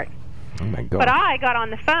report. Oh my God. But I got on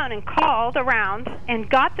the phone and called around and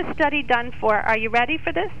got the study done for, are you ready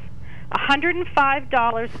for this?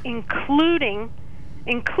 $105,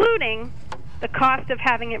 including the cost of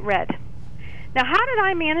having it read. Now, how did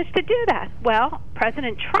I manage to do that? Well,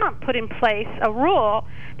 President Trump put in place a rule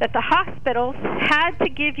that the hospitals had to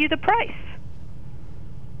give you the price.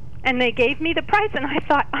 And they gave me the price, and I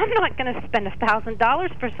thought, I'm not going to spend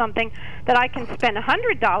 $1,000 for something that I can spend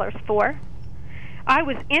 $100 for. I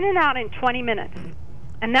was in and out in 20 minutes.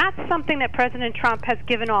 And that's something that President Trump has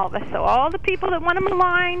given all of us. So all the people that want to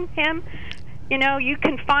malign him, you know, you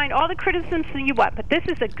can find all the criticisms you want, but this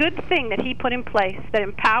is a good thing that he put in place that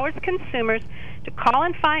empowers consumers to call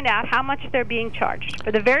and find out how much they're being charged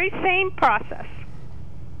for the very same process.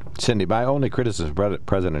 Cindy, my only criticism of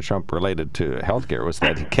President Trump related to health care was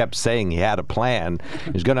that he kept saying he had a plan.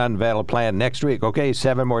 He's going to unveil a plan next week. Okay,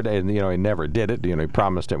 7 more days. And, you know, he never did it. You know, he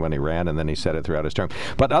promised it when he ran, and then he said it throughout his term.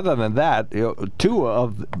 But other than that, you know, 2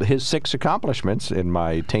 of his 6 accomplishments, in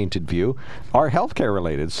my tainted view, are health care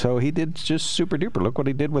related. So he did just super duper. Look what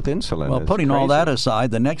he did with insulin. Well, putting all that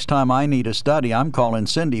aside, the next time I need a study, I'm calling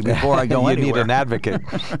Cindy before I go anywhere. You need an advocate.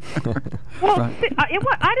 Well,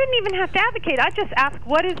 I didn't even have to advocate. I just asked,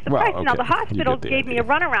 what is the price? Okay. Now, the hospital gave me a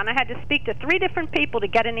runaround. I had to speak to 3 different people to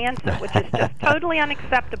get an answer, which is just totally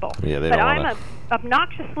unacceptable. Yeah, but I'm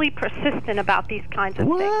obnoxiously persistent about these kinds of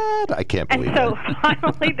things. What? I can't believe it. And so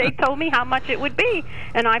finally they told me how much it would be,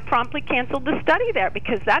 and I promptly canceled the study there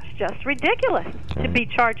because that's just ridiculous to be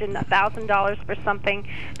charging $1,000 for something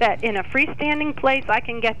that in a freestanding place I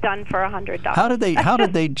can get done for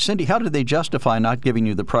 $100. Cindy, how did they justify not giving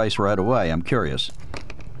you the price right away? I'm curious.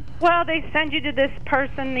 Well, they send you to this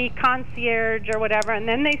person, the concierge or whatever, and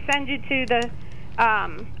then they send you to the,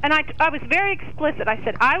 and I was very explicit. I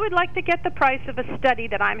said, I would like to get the price of a study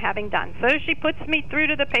that I'm having done. So she puts me through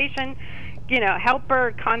to the patient, you know,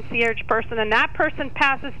 helper, concierge person, and that person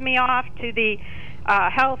passes me off to the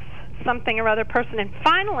health something or other person. And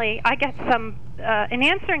finally, I get an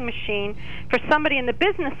answering machine for somebody in the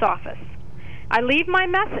business office. I leave my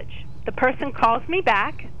message. The person calls me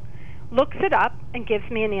back, looks it up, and gives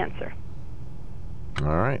me an answer.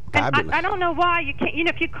 All right. And I don't know why you can't. You know,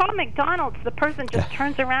 if you call McDonald's, the person just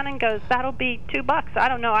turns around and goes, "That'll be $2." I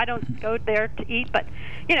don't know. I don't go there to eat, but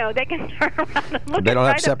you know, they can turn around and look. They don't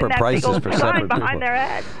right have separate prices for separate people. Behind their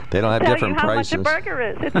head. They don't have different prices. Tell you how much a burger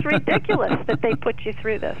is. It's ridiculous that they put you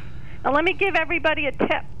through this. Now, let me give everybody a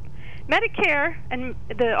tip. Medicare and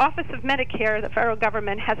the Office of Medicare, the federal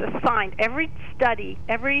government, has assigned every study,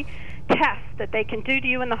 every test that they can do to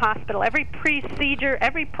you in the hospital, every procedure,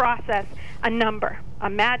 every process, a number, a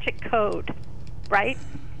magic code, right?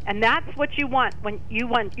 And that's what you want when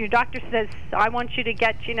your doctor says, I want you to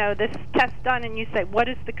get, you know, this test done, and you say, what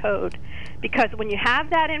is the code? Because when you have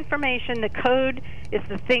that information, the code is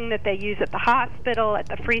the thing that they use at the hospital, at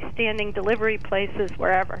the freestanding delivery places,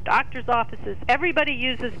 wherever. Doctors' offices, everybody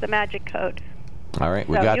uses the magic code. All right,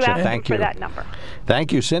 we got you. Thank you. For that number.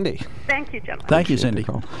 Thank you, Cindy. Thank you, gentlemen. Thank you, Cindy.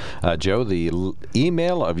 Joe, the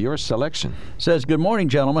email of your selection says, good morning,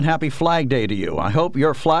 gentlemen. Happy Flag Day to you. I hope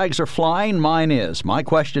your flags are flying. Mine is. My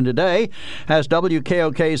question today, has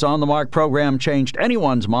WKOK's On the Mark program changed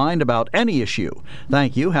anyone's mind about any issue?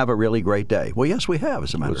 Thank you. Have a really great day. Well, yes, we have,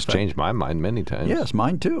 as a matter of fact. It's changed my mind many times. Yes,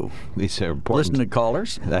 mine too. These are important. Listen to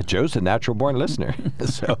callers. Joe's a natural-born listener.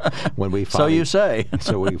 So when we so you say.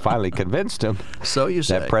 So we finally convinced him. So you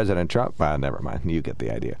say. That President Trump, never mind. You get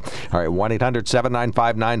the idea. All right,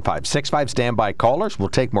 1-800-795-9565. Standby callers. We'll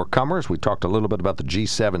take more comers. We talked a little bit about the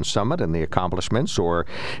G7 summit and the accomplishments, or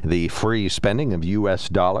the free spending of U.S.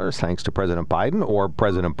 dollars thanks to President Biden, or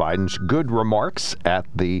President Biden's good remarks at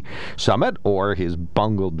the summit, or his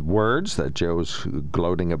bungled words that Joe's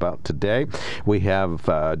gloating about today. We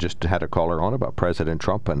have just had a caller on about President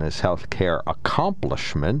Trump and his health care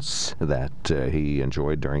accomplishments that he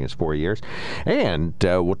enjoyed during his 4 years. And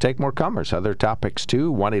we'll take more comers, other topics too.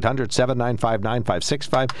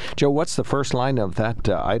 1-800-795-9565. Joe, what's the first line of that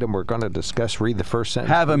item we're going to discuss? Read the first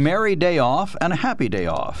sentence. Have a merry day off and a happy day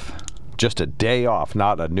off. Just a day off,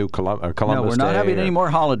 not a new Columbus Day. No, we're not having any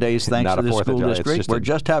more holidays thanks to the school district. We're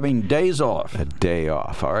just having days off. A day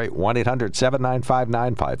off. All right,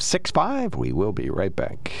 1-800-795-9565. We will be right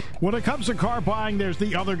back. When it comes to car buying, there's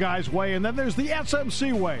the other guy's way, and then there's the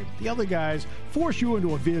SMC way. The other guys force you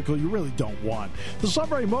into a vehicle you really don't want. The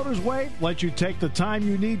Sunbury Motors way lets you take the time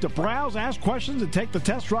you need to browse, ask questions, and take the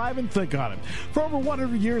test drive and think on it. For over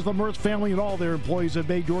 100 years, the Mertz family and all their employees have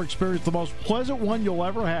made your experience the most pleasant one you'll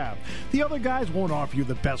ever have. The other guys won't offer you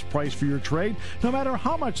the best price for your trade, no matter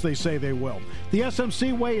how much they say they will. The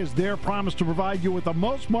SMC Way is their promise to provide you with the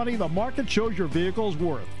most money the market shows your vehicle is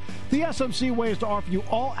worth. The SMC Way is to offer you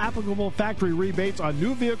all applicable factory rebates on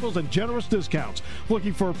new vehicles and generous discounts.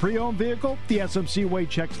 Looking for a pre-owned vehicle? The SMC Way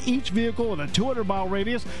checks each vehicle in a 200-mile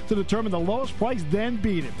radius to determine the lowest price, then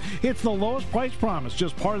beat it. It's the lowest price promise,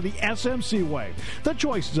 just part of the SMC Way. The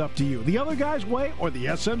choice is up to you. The other guy's way or the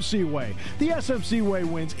SMC Way. The SMC Way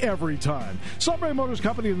wins every time. Sunbury Motors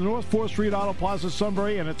Company in the North 4th Street Auto Plaza,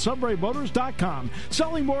 Sunbury, and at sunburymotors.com.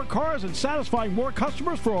 Selling more cars and satisfying more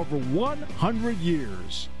customers for over 100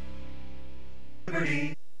 years.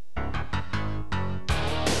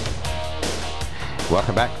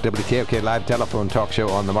 Welcome back to WKOK Live Telephone Talk Show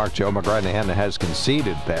on the Mark. Joe McGranahan has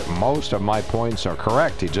conceded that most of my points are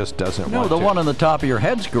correct. He just doesn't want to. No, the one on the top of your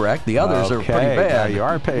head's correct. The others are pretty bad. Now you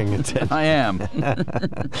are paying attention. I am.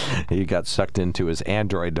 He got sucked into his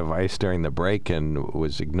Android device during the break and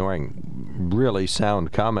was ignoring really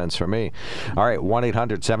sound comments from me. All right,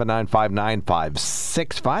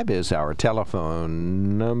 1-800-795-9565 is our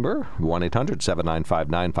telephone number.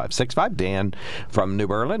 1-800-795-9565. Dan from New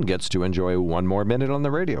Berlin gets to enjoy one more minute on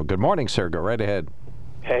the radio. Good morning, sir. Go right ahead.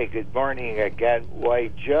 Hey, good morning again. Why,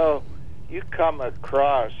 Joe, you come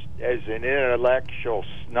across as an intellectual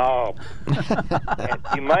snob. And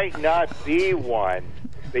you might not be one,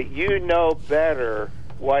 but you know better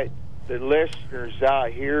what the listeners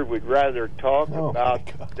out here would rather talk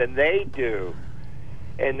about than they do.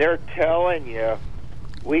 And they're telling you,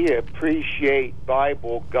 we appreciate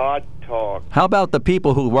Bible God talk. How about the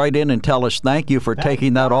people who write in and tell us thank you for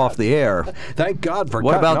taking that off the air? Thank God for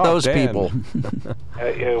what about those Dan. people?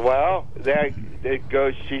 Well, that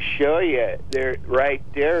goes to show you. There, right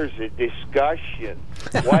there's a discussion.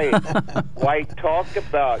 Why talk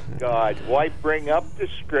about God? Why bring up the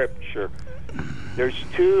Scripture? There's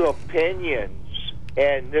two opinions,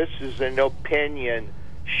 and this is an opinion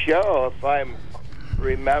show, if I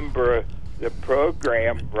remember the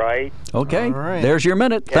program right. Okay, right. There's your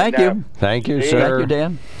minute. Thank you. Thank you, sir. Thank you,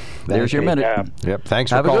 Dan. There's your minute. Yeah. Yep.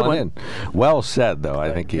 Thanks for calling in. Well said, though.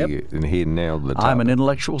 I think he nailed the topic. I'm an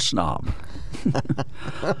intellectual snob.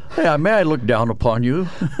 Hey, may I look down upon you?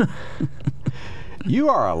 You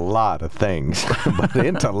are a lot of things, but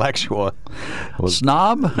intellectual.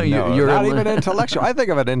 Snob? No, you're not even intellectual. I think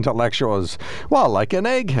of an intellectual as, well, like an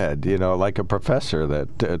egghead, like a professor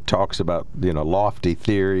that talks about, lofty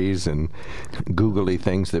theories and googly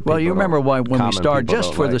things that people. Well, you remember when we started,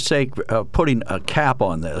 just for like. the sake of putting a cap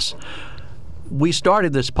on this, we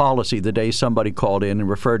started this policy the day somebody called in and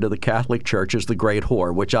referred to the Catholic Church as the Great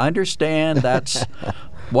Whore, which I understand that's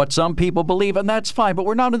what some people believe, and that's fine, but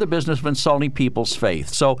we're not in the business of insulting people's faith.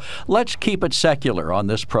 So let's keep it secular on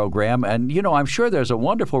this program. And, I'm sure there's a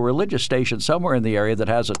wonderful religious station somewhere in the area that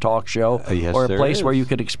has a talk show or a place where you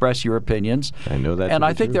can express your opinions. I know that. And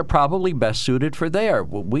I think they're probably best suited for there.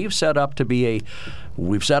 We've set up to be a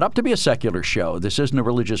secular show. This isn't a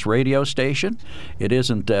religious radio station. It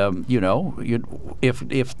isn't,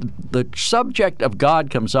 if the subject of God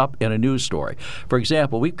comes up in a news story, for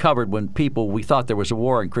example, we've covered when we thought there was a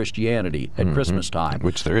war in Christianity at Christmas time,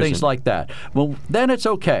 which there things isn't. like that. Well, then it's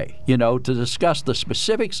okay, to discuss the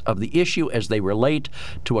specifics of the issue as they relate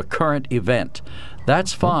to a current event.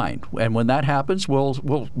 That's fine. And when that happens, we'll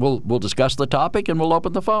discuss the topic and we'll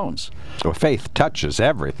open the phones. Well, faith touches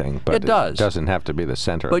everything, but it doesn't have to be the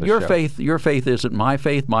center of But the your show. your faith isn't my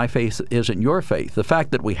faith isn't your faith. The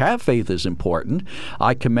fact that we have faith is important.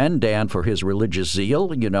 I commend Dan for his religious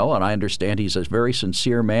zeal, and I understand he's a very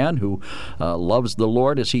sincere man who loves the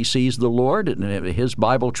Lord as he sees the Lord, and his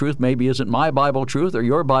Bible truth maybe isn't my Bible truth or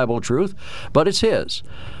your Bible truth, but it's his.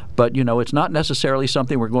 But, it's not necessarily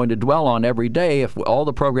something we're going to dwell on every day. If all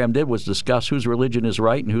the program did was discuss whose religion is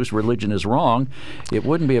right and whose religion is wrong, it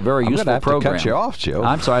wouldn't be a very useful program. I'm going to have to cut you off, Joe.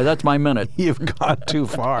 I'm sorry, that's my minute. You've gone too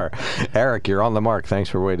far. Eric, you're on the mark. Thanks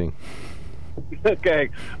for waiting. Okay,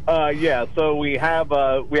 so we have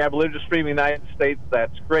religious freedom in the United States.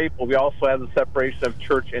 That's great, but we also have the separation of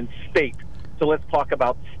church and state. So let's talk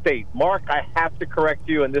about state. Mark, I have to correct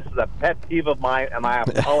you, and this is a pet peeve of mine, and I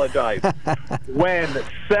apologize. When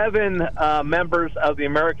 7 members of the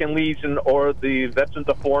American Legion or the Veterans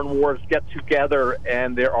of Foreign Wars get together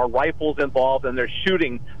and there are rifles involved and they're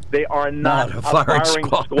shooting, They are not a firing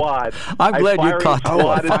squad. I'm glad you caught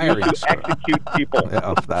that. Firing to execute people.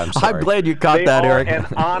 I'm sorry. I'm glad you caught that, Eric. They are an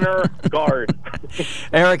honor guard.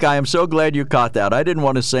 Eric, I am so glad you caught that. I didn't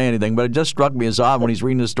want to say anything, but it just struck me as odd when he's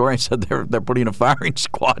reading the story and said they're putting a firing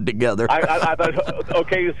squad together. I thought,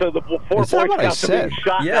 okay, so the 4 Boy Scouts are being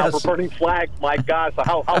shot now for burning flags. My gosh, so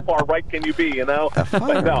how far right can you be, you know?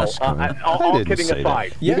 But no, all kidding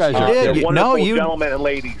aside. You guys are wonderful gentlemen and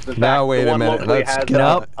ladies. In now, fact, wait a minute. Let's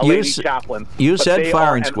a lady chaplain. You said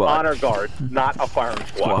firing squad. Honor guard, not a firing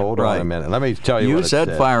squad. Hold on a minute. Let me tell you what it said.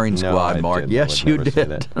 You said firing squad, Mark. Yes, you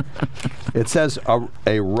did. It says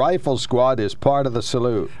a rifle squad is part of the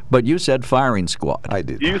salute. But you said firing squad. I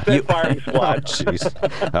did. You said firing squad.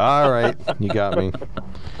 Jeez. All right. You got me.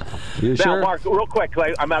 You now, sure? Mark, real quick,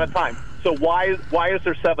 because I'm out of time. So why is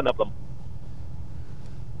there 7 of them?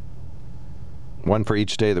 One for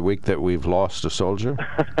each day of the week that we've lost a soldier?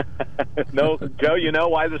 No, Joe, you know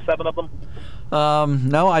why there's 7 of them?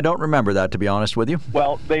 No, I don't remember that, to be honest with you.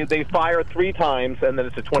 Well, they fire 3 times, and then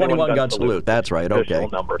it's a 21 gun salute. That's right, okay.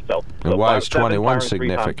 Number, so why is 21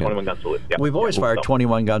 significant? 21 gun salute. Yep. We've always fired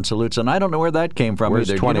 21 gun salutes, and I don't know where that came from Where's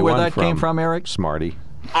either. Do you know where that from? Came from, Eric? Smarty.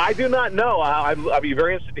 I do not know. I'd be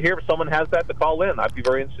very interested to hear if someone has that to call in. I'd be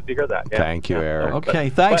very interested to hear that. Yeah. Thank you, Eric.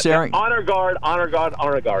 Okay, thanks, Eric. Honor guard, honor guard,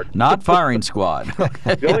 honor guard. Not firing squad.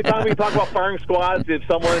 The only time we talk about firing squads is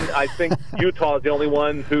someone, I think Utah is the only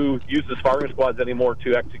one who uses firing squads anymore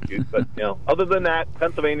to execute. But, other than that,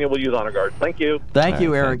 Pennsylvania will use honor guard. Thank you. Thank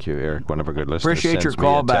you, Eric. Thank you, Eric. One of our good listeners Appreciate your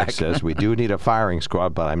call back. Says we do need a firing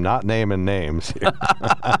squad, but I'm not naming names here.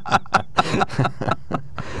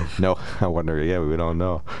 No, I wonder. Yeah, we don't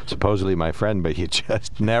know. Supposedly my friend, but you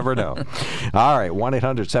just never know. All right,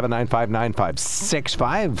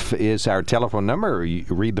 1-800-795-9565 is our telephone number. You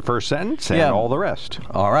read the first sentence and all the rest.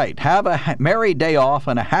 All right. Have a merry day off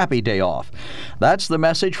and a happy day off. That's the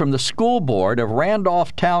message from the school board of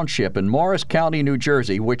Randolph Township in Morris County, New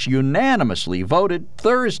Jersey, which unanimously voted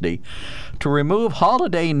Thursday to remove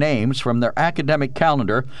holiday names from their academic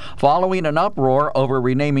calendar following an uproar over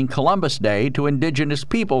renaming Columbus Day to Indigenous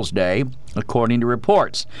Peoples Day, according to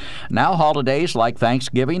reports. Now holidays like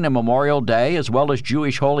Thanksgiving and Memorial Day, as well as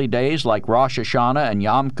Jewish holy days like Rosh Hashanah and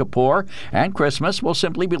Yom Kippur and Christmas, will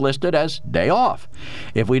simply be listed as day off.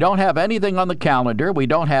 If we don't have anything on the calendar, we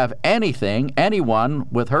don't have anyone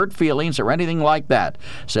with hurt feelings or anything like that,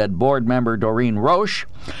 said board member Doreen Roche.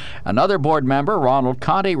 Another board member, Ronald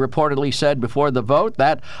Conte, reportedly said before the vote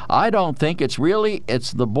that I don't think it's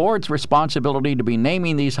the board's responsibility to be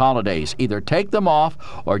naming these holidays. Either take them off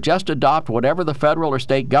or just adopt whatever the federal or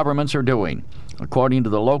state governments are doing. According to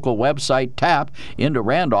the local website TAP into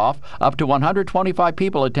Randolph, up to 125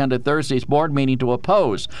 people attended Thursday's board meeting to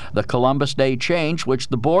oppose the Columbus Day change, which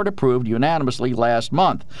the board approved unanimously last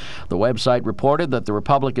month. The website reported that the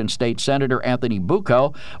Republican State Senator Anthony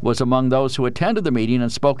Bucco was among those who attended the meeting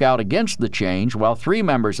and spoke out against the change, while 3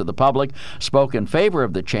 members of the public spoke in favor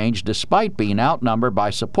of the change despite being outnumbered by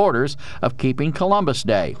supporters of keeping Columbus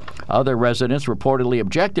Day. Other residents reportedly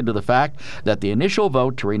objected to the fact that the initial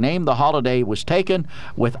vote to rename the holiday was taken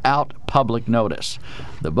without public notice.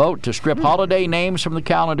 The vote to strip holiday names from the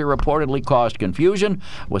calendar reportedly caused confusion,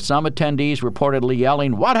 with some attendees reportedly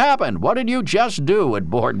yelling, "What happened? What did you just do?" at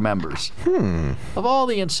board members. Of all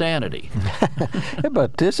the insanity.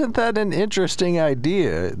 But isn't that an interesting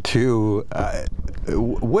idea to...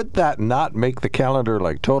 would that not make the calendar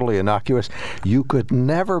like totally innocuous? You could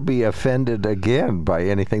never be offended again by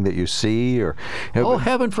anything that you see, or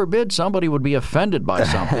heaven forbid somebody would be offended by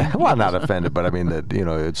something. Well, not offended, but I mean that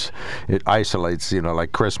it isolates.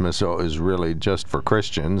 Like Christmas is really just for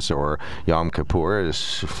Christians, or Yom Kippur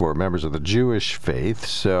is for members of the Jewish faith.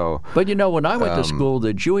 So, but when I went to school,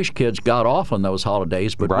 the Jewish kids got off on those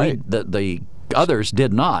holidays, but the others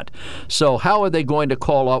did not. So how are they going to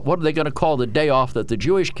what are they going to call the day off that the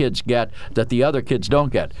Jewish kids get that the other kids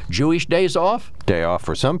don't get? Jewish days off? Day off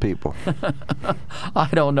for some people. I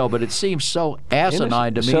don't know, but it seems so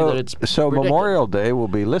asinine to me that it's ridiculous. Memorial Day will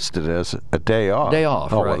be listed as a day off. Day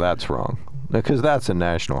off, right. Well, that's wrong. Because that's a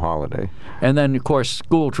national holiday. And then, of course,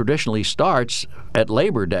 school traditionally starts at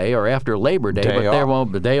Labor Day or after Labor Day, there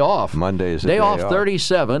won't be day off. Monday is a day off.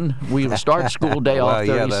 37. We start school day off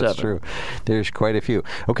 37. Yeah, that's true. There's quite a few.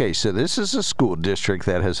 Okay, so this is a school district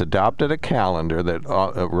that has adopted a calendar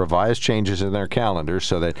that revised changes in their calendar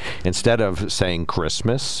so that instead of saying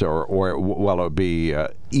Christmas it would be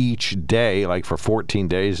each day, like for 14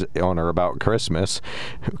 days on or about Christmas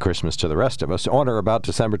to the rest of us, on or about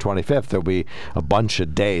December 25th, there'll be a bunch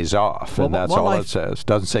of days off, and that's all it says.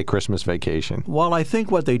 Doesn't say Christmas vacation. While I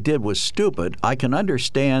think what they did was stupid, I can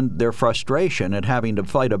understand their frustration at having to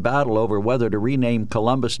fight a battle over whether to rename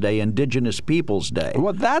Columbus Day Indigenous Peoples Day.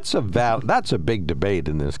 Well, that's a big debate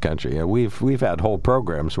in this country. We've had whole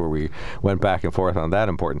programs where we went back and forth on that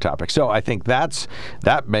important topic. So I think that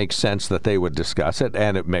makes sense that they would discuss it,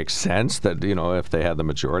 and it makes sense that, if they had the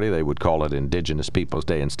majority, they would call it Indigenous Peoples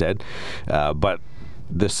Day instead. But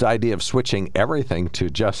this idea of switching everything to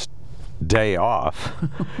just day off.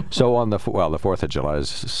 So on the 4th of July is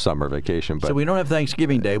summer vacation. But so we don't have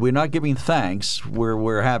Thanksgiving Day. We're not giving thanks.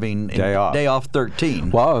 We're having day off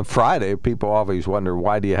 13. Well, on Friday, people always wonder,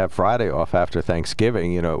 why do you have Friday off after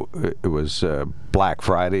Thanksgiving? It was Black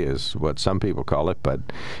Friday is what some people call it, but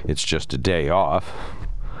it's just a day off.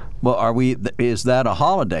 Well, is that a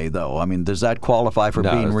holiday, though? I mean, does that qualify for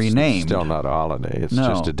being renamed? It's still not a holiday. It's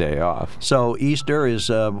just a day off. So Easter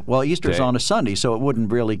is, Easter's on a Sunday, so it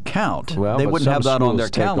wouldn't really count. Well, they wouldn't have that on their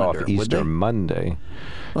calendar, would they? Easter they? Monday.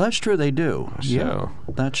 Well, that's true, they do. So, yeah,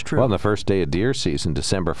 that's true. Well, on the first day of deer season,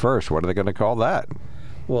 December 1st, what are they going to call that?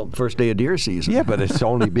 Well, first day of deer season. Yeah, but it's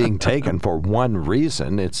only being taken for one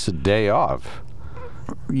reason. It's a day off.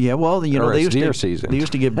 Yeah, well, they used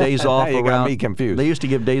to give days off you around. Got me confused. They used to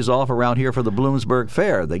give days off around here for the Bloomsburg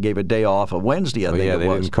Fair. They gave a day off a Wednesday. I think they it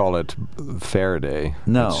was. didn't call it Fair Day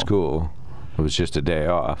at school. It was just a day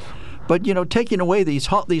off. But taking away these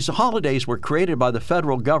holidays were created by the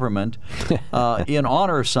federal government in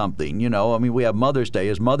honor of something. I mean, we have Mother's Day.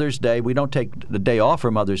 Is Mother's Day? We don't take the day off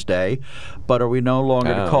for Mother's Day, but are we no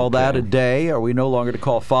longer to call that a day? Are we no longer to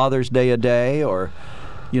call Father's Day a day? Or,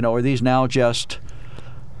 are these now just?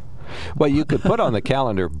 Well, you could put on the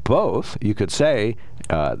calendar both. You could say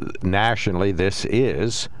nationally this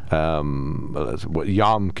is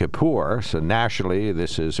Yom Kippur. So nationally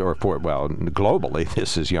this is, globally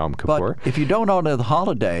this is Yom Kippur. But if you don't honor the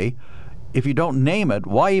holiday, if you don't name it,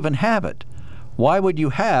 why even have it? Why would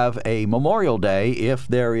you have a Memorial Day if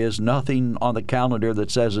there is nothing on the calendar that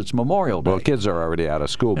says it's Memorial Day? Well, kids are already out of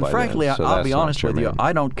school by frankly, then. So I'll be honest with you.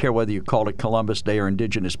 I don't care whether you call it Columbus Day or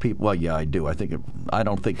Indigenous People. Well, yeah, I do. I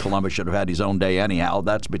don't think Columbus should have had his own day anyhow.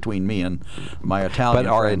 That's between me and my Italian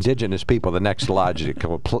But are friends. Indigenous people the next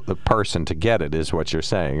logical person to get it, is what you're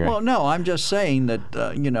saying, right? Well, no, I'm just saying that,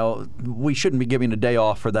 we shouldn't be giving a day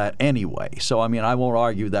off for that anyway. So, I mean, I won't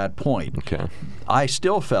argue that point. Okay. I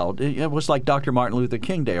still felt it was like Dr. Martin Luther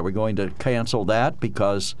King Day. Are we going to cancel that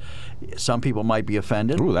because some people might be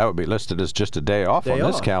offended? Ooh, that would be listed as just a day off on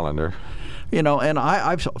this calendar. And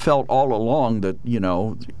I've felt all along that,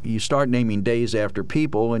 you start naming days after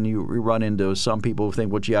people and you run into some people who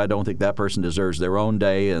think, I don't think that person deserves their own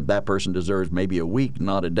day and that person deserves maybe a week,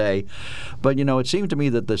 not a day. But, it seemed to me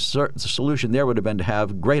that the solution there would have been to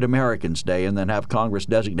have Great Americans Day and then have Congress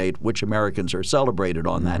designate which Americans are celebrated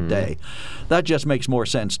on that day. That just makes more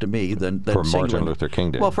sense to me than for Martin Luther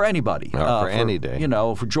King Day. Well, for anybody. For any day.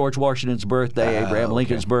 For George Washington's birthday, Abraham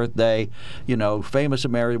Lincoln's birthday, famous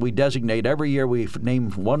American. We designate every year we name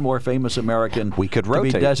one more famous American. We could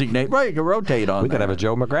rotate. To be designated. Right, you could rotate on. We could have a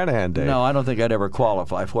Joe McGranahan Day. No, I don't think I'd ever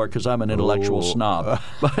qualify for it because I'm an intellectual snob.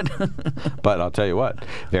 But I'll tell you what,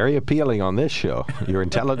 very appealing on this show. Your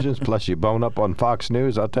intelligence plus you bone up on Fox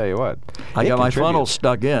News. I'll tell you what. I got my funnel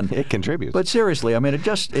stuck in. It contributes. But seriously, I mean,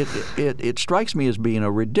 it strikes me as being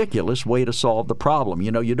a ridiculous way to solve the problem.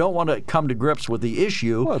 You don't want to come to grips with the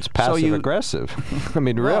issue. Well, it's passive aggressive. I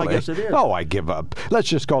mean, really. Well, I guess it is. Oh, I give up. Let's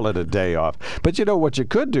just call it a day off. But what you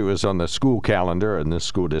could do is on the school calendar in this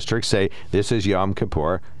school district say this is Yom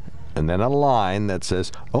Kippur, and then a line that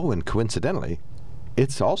says, and coincidentally,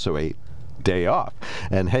 it's also a day off.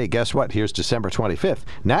 And hey, guess what? Here's December 25th.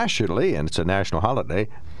 Nationally, and it's a national holiday,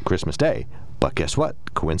 Christmas Day. But guess what?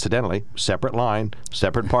 Coincidentally, separate line,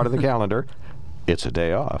 separate part of the calendar, it's a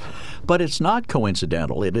day off. But it's not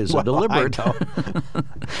coincidental. It is a deliberate. I know.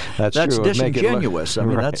 That's true. Disingenuous. I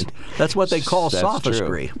mean, right. that's what they call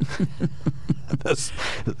sophistry. This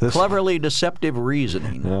cleverly deceptive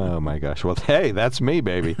reasoning. Oh my gosh! Well, hey, that's me,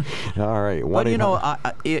 baby. All right. But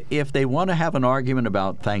if they want to have an argument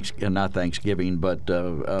about not Thanksgiving, but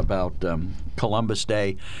about Columbus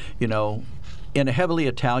Day, in a heavily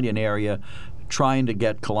Italian area, trying to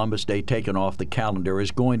get Columbus Day taken off the calendar is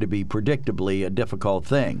going to be predictably a difficult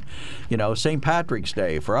thing. St. Patrick's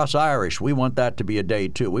Day, for us Irish, we want that to be a day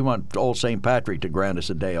too. We want old St. Patrick to grant us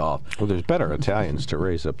a day off. Well, there's better Italians to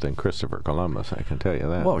raise up than Christopher Columbus, I can tell you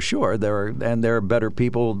that. Well, sure. There are better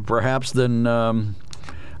people perhaps than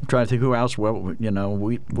I'm trying to think who else. Well,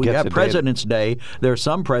 we have President's Day. There are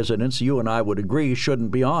some presidents you and I would agree shouldn't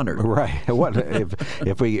be honored. Right. What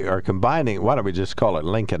if we are combining? Why don't we just call it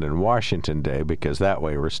Lincoln and Washington Day? Because that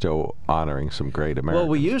way we're still honoring some great Americans. Well,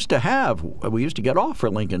 we used to get off for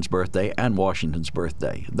Lincoln's birthday and Washington's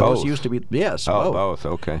birthday. Those both used to be both. Both.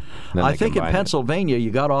 Okay. I think in Pennsylvania you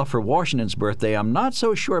got off for Washington's birthday. I'm not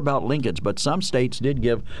so sure about Lincoln's, but some states did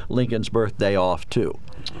give Lincoln's birthday off too.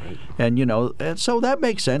 Right. And so that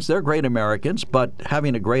makes sense. They're great Americans, but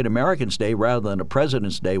having a great Americans Day rather than a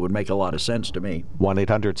President's Day would make a lot of sense to me.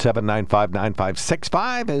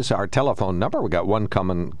 1-800-795-9565 is our telephone number. We got one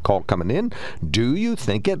call coming in. Do you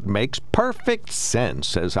think it makes perfect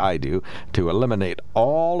sense, as I do, to eliminate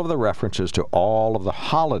all of the references to all of the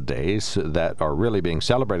holidays that are really being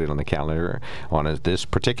celebrated on the calendar on this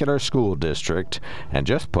particular school district and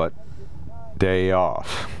just put day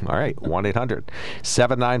off? All right,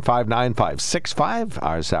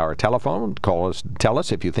 1-800-795-9565 is our telephone. Call us, tell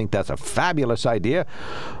us if you think that's a fabulous idea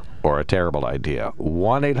or a terrible idea.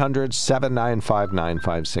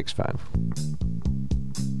 1-800-795-9565.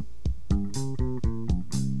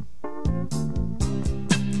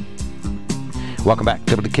 Welcome back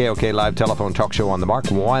to the KOK Live Telephone Talk Show on the Mark.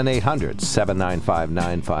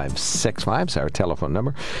 1-800-795-9565 is our telephone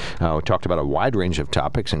number. We talked about a wide range of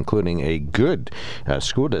topics, including a good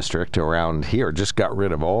school district around here just got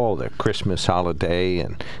rid of all the Christmas holiday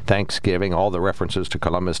and Thanksgiving, all the references to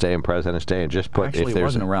Columbus Day and President's Day, and just put... Actually, it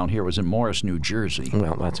wasn't around here. It was in Morris, New Jersey.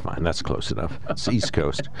 Well, that's fine. That's close enough. It's the East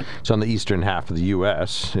Coast. It's on the eastern half of the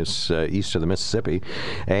U.S. It's east of the Mississippi.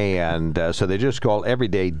 And so they just call every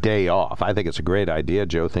day off. I think it's a great idea.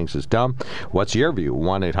 Joe thinks it's dumb. What's your view?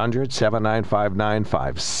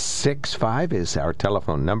 1-800-795-9565 is our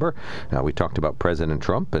telephone number. We talked about President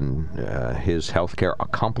Trump and his healthcare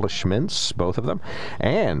accomplishments, both of them.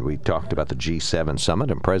 And we talked about the G7 summit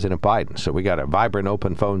and President Biden. So we got a vibrant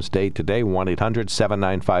open phones day today.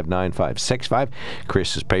 1-800-795-9565.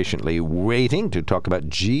 Chris is patiently waiting to talk about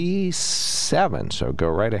G7. So go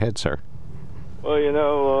right ahead, sir.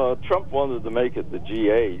 Well, Trump wanted to make it the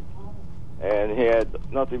G8. And he had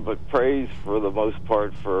nothing but praise for the most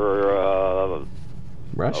part for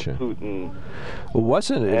Russia. Putin.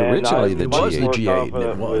 Wasn't it originally the G8?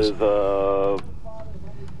 It was with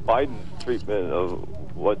Biden's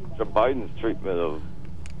treatment of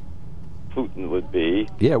Putin would be.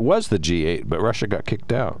 Yeah, it was the G8, but Russia got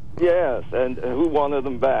kicked out. Yes, and who wanted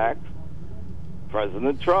them back?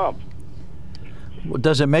 President Trump.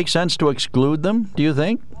 Does it make sense to exclude them, do you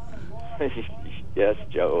think? Yes,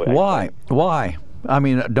 Joe. Why? I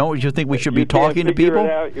mean, don't you think we should be talking to people?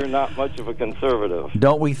 You're not much of a conservative.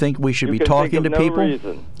 Don't we think we should be talking to people?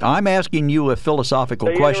 Reason. I'm asking you a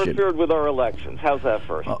philosophical question. They interfered with our elections. How's that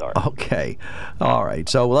for a start? Okay. All right.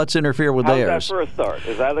 So let's interfere with theirs. How's that for a start?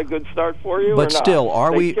 Is that a good start for you? But or still,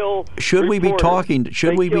 not? Should we be talking to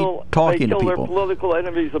people? They kill their political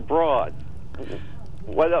enemies abroad.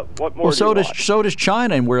 What more? Well, so does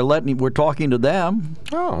China, and we're talking to them.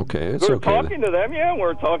 Oh, okay. We're talking to them, yeah.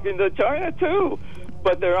 We're talking to China too,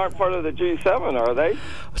 but they aren't part of the G7, are they?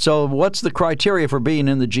 So, what's the criteria for being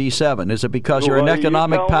in the G7? Is it because you're an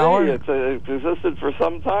economic power? It's existed for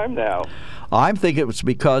some time now. I think it's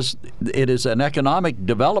because it is an economic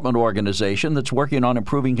development organization that's working on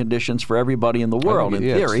improving conditions for everybody in the world, in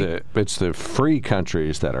theory. It's the free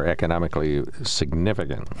countries that are economically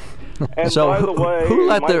significant. And so by the way, who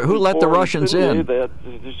let the Russians in? That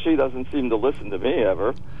she doesn't seem to listen to me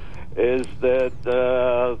ever. Is that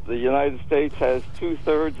the United States has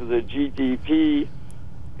 2/3 of the GDP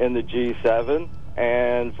in the G7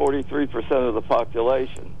 and 43% of the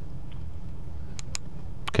population.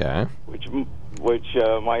 Okay. Which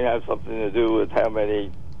might have something to do with how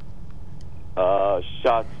many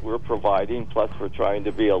shots we're providing. Plus, we're trying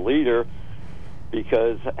to be a leader,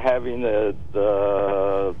 because having the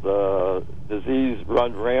disease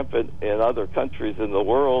run rampant in other countries in the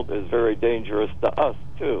world is very dangerous to us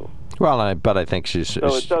too. Well, but I think she's...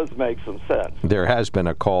 So it does make some sense. There has been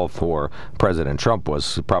a call for President Trump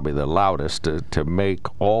was probably the loudest to make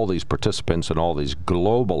all these participants in all these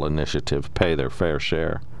global initiatives pay their fair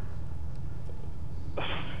share.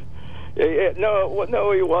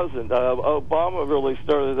 No, he wasn't. Obama really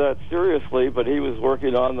started that seriously, but he was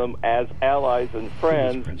working on them as allies and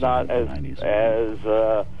friends, not as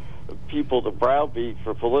people to browbeat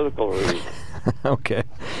for political reasons. Okay,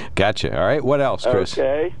 gotcha. All right, what else, Chris?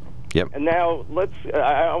 Okay. Yep. And now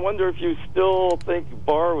I wonder if you still think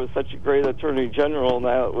Barr was such a great Attorney General.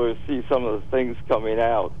 Now that we'll see some of the things coming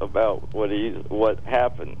out about what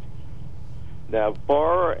happened. Now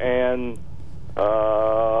Barr and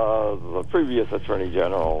The previous Attorney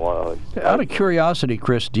General. Out of curiosity,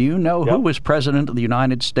 Chris, do you know who was president of the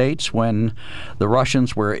United States when the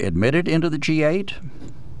Russians were admitted into the G8?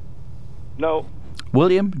 No.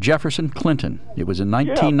 William Jefferson Clinton. It was in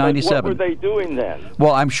 1997. What were they doing then?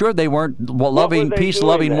 Well, I'm sure they weren't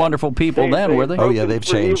peace-loving, wonderful people then, were they? Oh, yeah, they've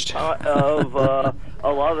changed. Of a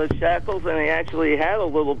lot of the shackles, and they actually had a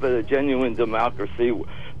little bit of genuine democracy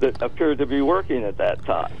that appeared to be working at that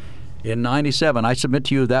time. In 97, I submit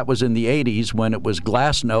to you that was in the 80s when it was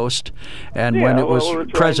glasnost and when it was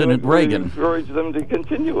President Reagan. We encourage them to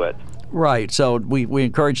continue it. Right, so we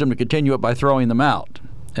encourage them to continue it by throwing them out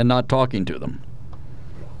and not talking to them.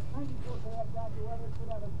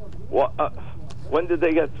 When did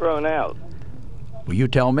they get thrown out? Well, you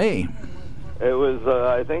tell me. It was,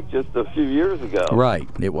 I think, just a few years ago. Right.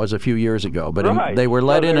 It was a few years ago, but they were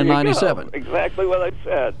let in 97. Exactly what I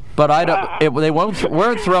said. But they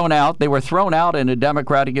weren't thrown out. They were thrown out in a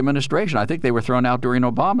Democratic administration. I think they were thrown out during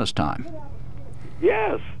Obama's time.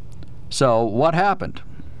 Yes. So what happened?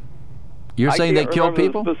 You're saying they killed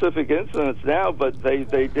people? I can't remember the specific incidents now, but they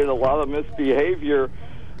did a lot of misbehavior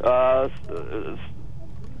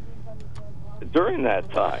during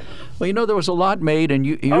that time. Well, there was a lot made, and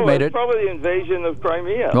you made it. Probably the invasion of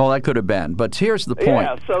Crimea. Well, that could have been. But here's the point.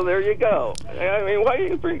 Yeah, so there you go. I mean, why do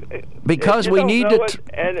you bring... Because we need to...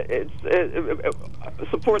 And it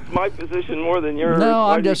supports my position more than yours. No,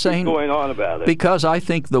 I'm just saying... going on about it? Because I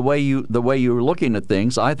think the way you're looking at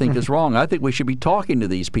things, I think is wrong. I think we should be talking to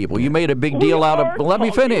these people. You made a big deal out of... Let me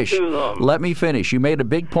finish. Let me finish. You made a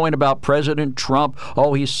big point about President Trump.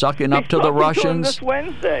 Oh, he's sucking up to the Russians. This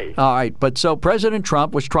Wednesday. All right, but so President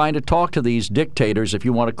Trump was trying to talk to these dictators, if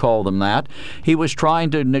you want to call them that. He was trying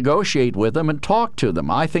to negotiate with them and talk to them.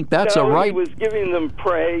 I think that's a right... he was giving them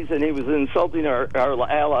praise, and he was insulting our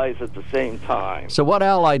allies at the same time. So what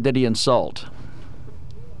ally did he insult?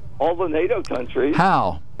 All the NATO countries.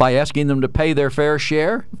 How? By asking them to pay their fair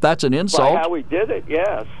share? That's an insult. By how he did it,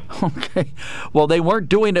 yes. Okay. Well, they weren't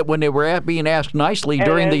doing it when they were being asked nicely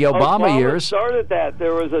during the Obama years. Started that.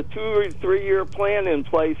 There was a 2 or 3 year plan in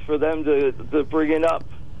place for them to bring it up.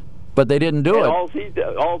 But they didn't do it.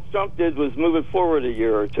 All Trump did was move it forward a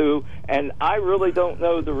year or two, and I really don't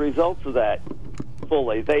know the results of that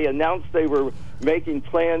fully. They announced they were making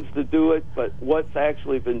plans to do it, but what's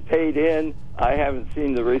actually been paid in, I haven't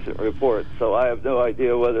seen the recent report, so I have no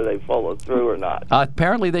idea whether they followed through or not.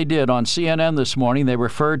 Apparently they did. On CNN this morning, they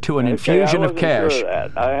referred to an infusion of cash. Sure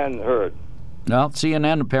of that. I hadn't heard. No,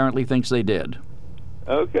 CNN apparently thinks they did.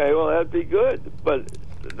 Okay, well, that'd be good, but...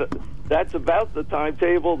 That's about the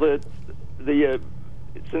timetable that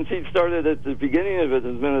since he started at the beginning of his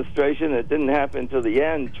administration, it didn't happen to the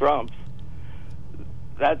end, Trump's.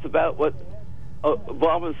 That's about what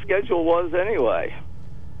Obama's schedule was anyway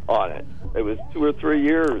on it. It was 2 or 3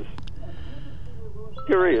 years,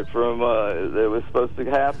 period, from that was supposed to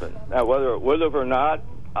happen. Now, whether it would have or not,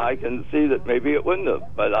 I can see that maybe it wouldn't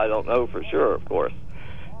have, but I don't know for sure, of course.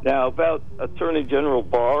 Now, about Attorney General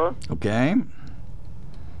Barr. Okay.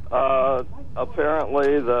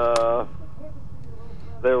 Apparently,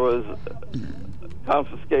 there was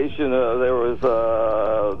confiscation. There was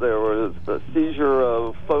the seizure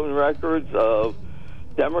of phone records of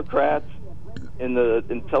Democrats in the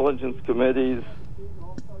Intelligence Committee's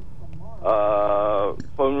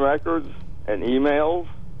phone records and emails,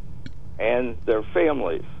 and their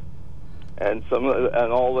families, and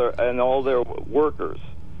all their workers,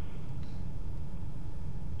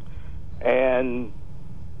 and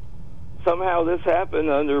somehow this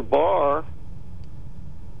happened under Barr,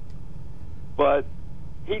 but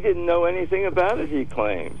he didn't know anything about it, he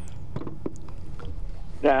claims.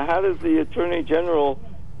 Now, how does the Attorney General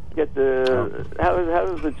get how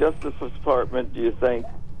does the Justice Department, do you think,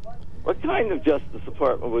 what kind of Justice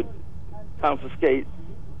Department would confiscate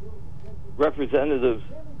representatives'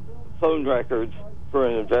 phone records for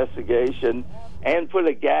an investigation and put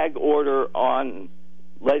a gag order on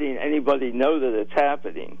letting anybody know that it's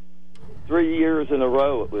happening? 3 years in a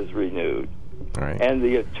row it was renewed. Right. And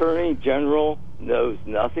the Attorney General knows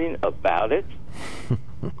nothing about it.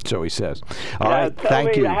 So he says. All right,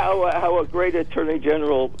 thank you. Tell me how a great Attorney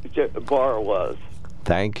General Barr was.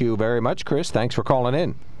 Thank you very much, Chris. Thanks for calling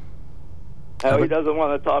in. He doesn't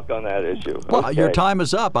want to talk on that issue. Well, okay. Your time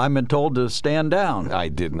is up. I've been told to stand down. I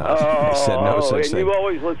did not. I said no such thing. You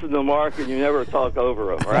always listen to Mark and you never talk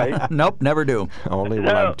over him, right? Nope, never do. Only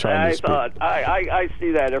when I'm trying to speak. I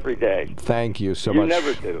see that every day. Thank you so much. You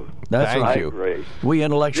never do. That's right. I agree. We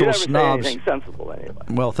intellectual snobs. You never say anything sensible anyway.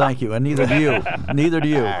 Well, thank you, and neither do you. Neither do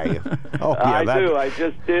you. Oh, yeah, I do. I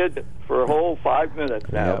just did for a whole 5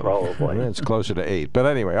 minutes now, probably. It's closer to 8. But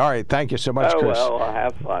anyway, all right. Thank you so much, Chris. Oh, well,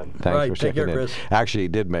 have fun. Thanks for take checking care, in. Chris. Actually,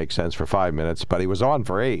 it did make sense for 5 minutes, but he was on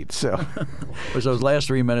for 8. So it was those last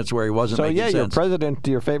 3 minutes where he wasn't making sense.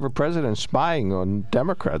 your favorite president, spying on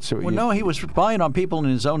Democrats. Well, no, he was spying on people in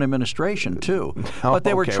his own administration too. But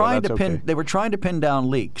they were trying to pin. They were trying to pin down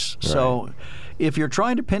leaks. Right. So, if you're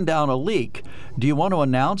trying to pin down a leak, do you want to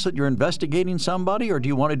announce that you're investigating somebody, or do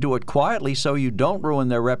you want to do it quietly so you don't ruin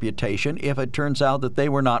their reputation if it turns out that they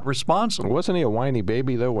were not responsible? Wasn't he a whiny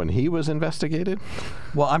baby, though, when he was investigated?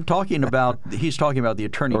 Well, he's talking about the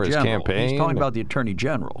Attorney or his General. Campaign? He's talking about the Attorney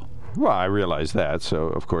General. Well, I realize that. So,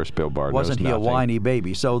 of course, Bill Barr Wasn't knows he nothing. a whiny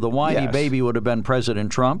baby? So the whiny baby would have been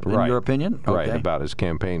President Trump, in your opinion? Okay. Right, about his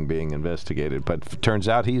campaign being investigated. But it turns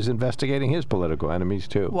out he's investigating his political enemies,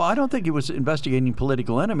 too. Well, I don't think he was investigating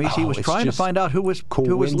political enemies. He was trying to find out who was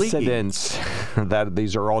leaking. Coincidence that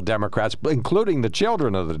these are all Democrats, including the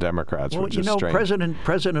children of the Democrats, well, which is strange.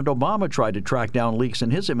 President Obama tried to track down leaks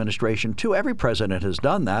in his administration, too. Every president has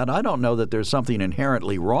done that. I don't know that there's something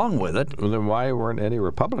inherently wrong with it. Well, then why weren't any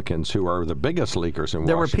Republicans, who are the biggest leakers in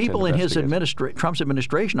there Washington, were people in his Trump's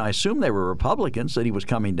administration, I assume they were Republicans, that he was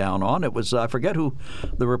coming down on. It was, I forget who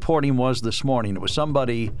the reporting was this morning. It was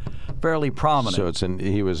somebody fairly prominent. So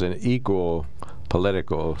he was an equal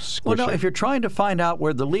political squisher. Well, no, if you're trying to find out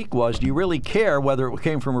where the leak was, do you really care whether it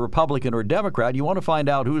came from a Republican or a Democrat? You want to find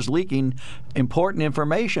out who's leaking important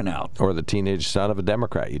information out. Or the teenage son of a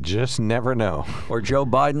Democrat. You just never know. Or Joe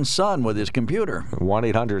Biden's son with his computer.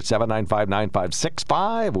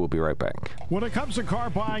 1-800-795-9565. We'll be right back. When it comes to car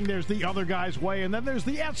buying, there's the other guy's way, and then there's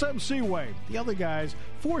the SMC way. The other guys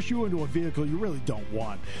force you into a vehicle you really don't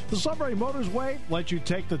want. The Sunbury Motors way lets you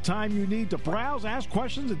take the time you need to browse, ask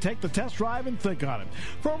questions, and take the test drive and think on it.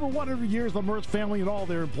 For over 100 years, the Mertz family and all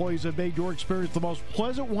their employees have made your experience the most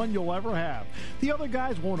pleasant one you'll ever have. The other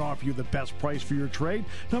guys won't offer you the best price for your trade,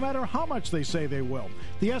 no matter how much they say they will.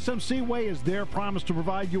 The SMC way is their promise to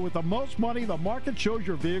provide you with the most money the market shows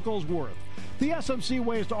your vehicle is worth. The SMC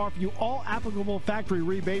way is to offer you all applicable factory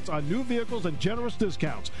rebates on new vehicles and generous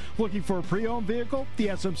discounts. Looking for a pre-owned vehicle? The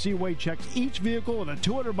SMC way checks each vehicle in a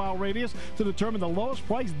 200-mile radius to determine the lowest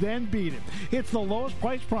price, then beat it. It's the lowest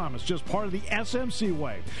price promise, just part of the SMC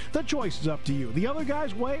way. The choice is up to you, the other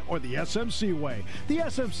guy's way or the SMC way. The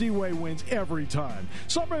SMC way wins every time.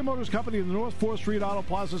 Sunbury Motors Company in the North 4th Street Auto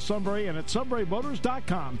Plaza, Sunbury, and at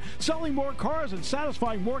sunburymotors.com. Selling more cars and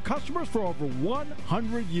satisfying more customers for over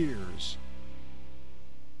 100 years.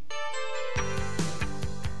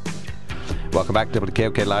 Welcome back to the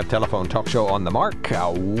KOK Live Telephone Talk Show on the Mark.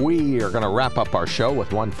 We are going to wrap up our show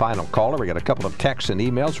with one final caller. We got a couple of texts and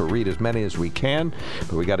emails. We'll read as many as we can,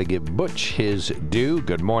 but we got to give Butch his due.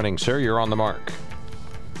 Good morning, sir. You're on the Mark.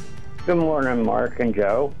 Good morning, Mark and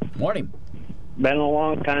Joe. Morning. Been a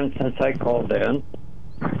long time since I called in.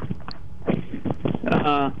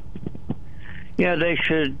 Yeah, they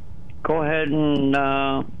should go ahead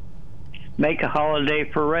and make a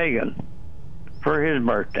holiday for Reagan for his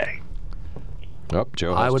birthday. Oh,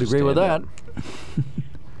 Joe, I would agree with that.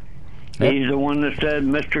 He's the one that said,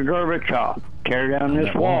 Mr. Gorbachev, tear down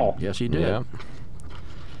this wall. Yes, he did. Yeah.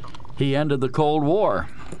 He ended the Cold War.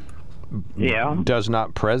 Yeah. Does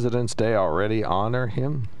not President's Day already honor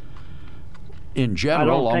him? In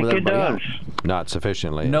general, I don't think it does. Not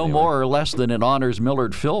sufficiently. No anyway. more or less than it honors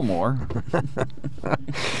Millard Fillmore.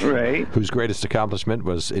 Right. Whose greatest accomplishment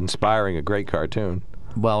was inspiring a great cartoon.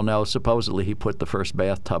 Well, no, supposedly he put the first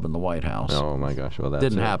bathtub in the White House. Oh, my gosh. Well, that's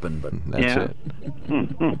Didn't happen, but... That's it.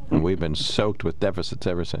 And we've been soaked with deficits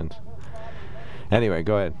ever since. Anyway,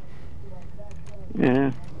 go ahead.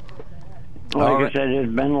 Yeah. Like I said,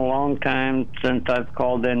 it's been a long time since I've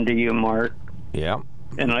called into you, Mark. Yeah.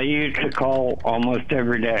 And I used to call almost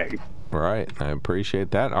every day. Right. I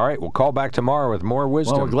appreciate that. All right. We'll call back tomorrow with more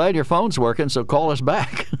wisdom. Well, we're glad your phone's working, so call us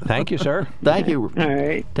back. Thank you, sir. Thank you. All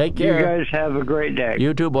right. Take care. You guys have a great day.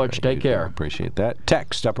 You too, Butch. Take care. Appreciate that.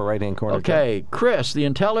 Text, upper right-hand corner. Okay. Chris, the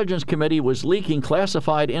Intelligence Committee was leaking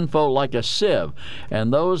classified info like a sieve,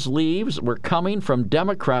 and those leaves were coming from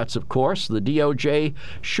Democrats, of course. The DOJ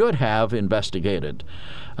should have investigated.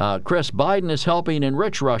 Chris, Biden is helping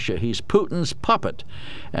enrich Russia. He's Putin's puppet.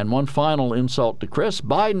 And one final insult to Chris,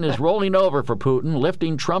 Biden is rolling over for Putin,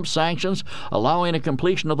 lifting Trump sanctions, allowing a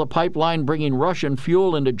completion of the pipeline, bringing Russian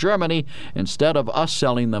fuel into Germany instead of us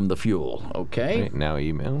selling them the fuel. Okay? Right, now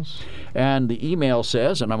emails. And the email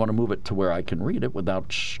says, and I want to move it to where I can read it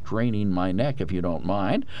without straining my neck, if you don't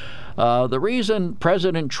mind. The reason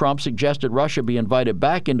President Trump suggested Russia be invited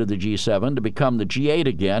back into the G7 to become the G8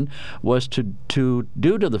 again was due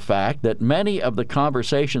to the fact that many of the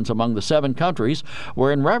conversations among the 7 countries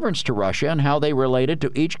were in reference to Russia and how they related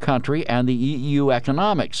to each country country and the EU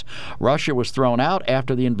economics. Russia was thrown out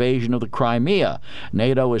after the invasion of the Crimea.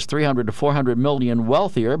 NATO is 300 to 400 million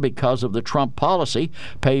wealthier because of the Trump policy.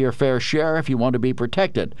 Pay your fair share if you want to be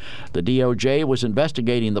protected. The DOJ was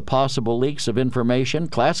investigating the possible leaks of information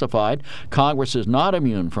classified. Congress is not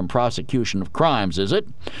immune from prosecution of crimes, is it?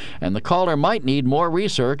 And the caller might need more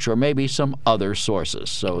research or maybe some other sources.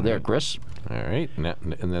 So there, Chris. All right, and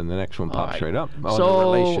then the next one pops right up.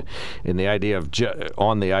 So, on the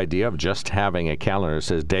idea of just having a calendar that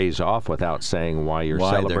says days off without saying why you're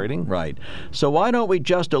celebrating. Right. So why don't we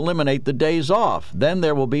just eliminate the days off? Then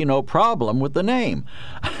there will be no problem with the name.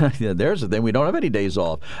 There's the thing. We don't have any days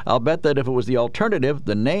off. I'll bet that if it was the alternative,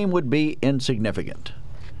 the name would be insignificant.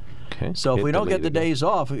 Okay. So if we don't get the days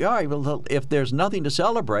off, all right, well, if there's nothing to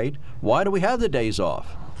celebrate, why do we have the days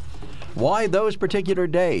off? Why those particular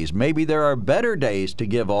days? Maybe there are better days to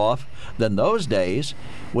give off than those days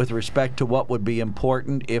with respect to what would be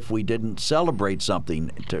important if we didn't celebrate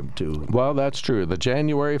something to Well, that's true. The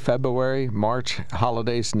January, February, March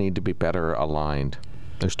holidays need to be better aligned.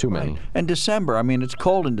 There's too many. And December, I mean, it's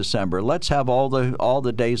cold in December. Let's have all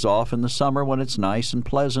the days off in the summer when it's nice and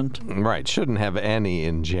pleasant. Right. Shouldn't have any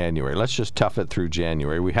in January. Let's just tough it through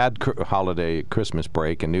January. We had holiday, Christmas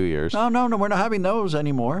break, and New Year's. No, we're not having those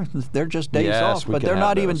anymore. They're just days off, but they're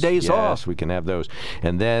not even days off. Yes, we can have those.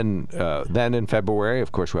 And then in February,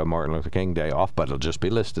 of course, we have Martin Luther King Day off, but it'll just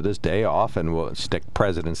be listed as day off, and we'll stick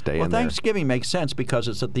President's Day in there. Well, Thanksgiving makes sense because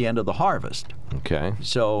it's at the end of the harvest. Okay.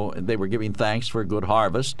 So they were giving thanks for a good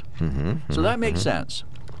harvest. So that makes sense.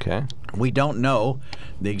 Okay. We don't know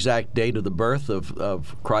the exact date of the birth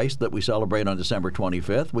of Christ that we celebrate on December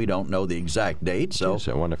 25th. We don't know the exact date. So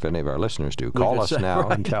I wonder if any of our listeners do. Call us now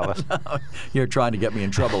and tell us. You're trying to get me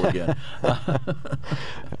in trouble again.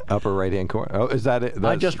 Upper right-hand corner. Oh, is that it?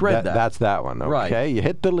 I just read that. That's that one. Okay. Right. You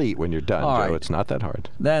hit delete when you're done, All Joe. right. It's not that hard.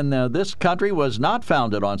 Then this country was not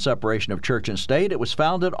founded on separation of church and state. It was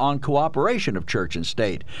founded on cooperation of church and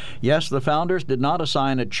state. Yes, the founders did not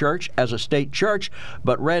assign a church as a state church,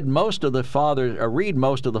 but read most of the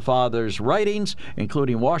Father's writings,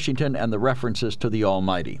 including Washington and the references to the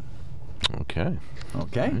Almighty. Okay.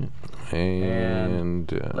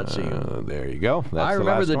 And let's see. There you go. That's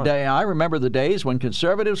I remember the days when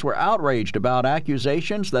conservatives were outraged about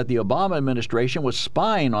accusations that the Obama administration was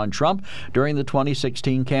spying on Trump during the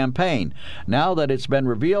 2016 campaign. Now that it's been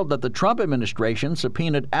revealed that the Trump administration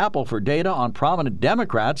subpoenaed Apple for data on prominent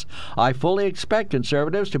Democrats, I fully expect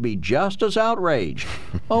conservatives to be just as outraged.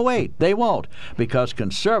 Oh, wait, they won't, because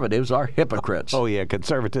conservatives are hypocrites. Oh, yeah,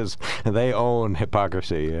 conservatives, they own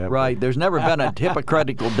hypocrisy. Yeah. Right. There's never been a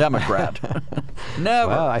hypocritical Democrat. Never.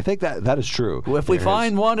 Well, I think that is true. If we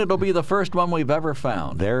find one, it'll be the first one we've ever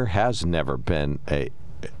found. There has never been a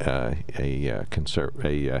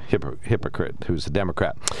hypocrite who's a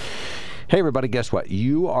Democrat. Hey, everybody, guess what?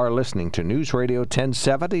 You are listening to News Radio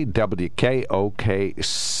 1070 WKOK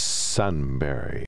Sunbury.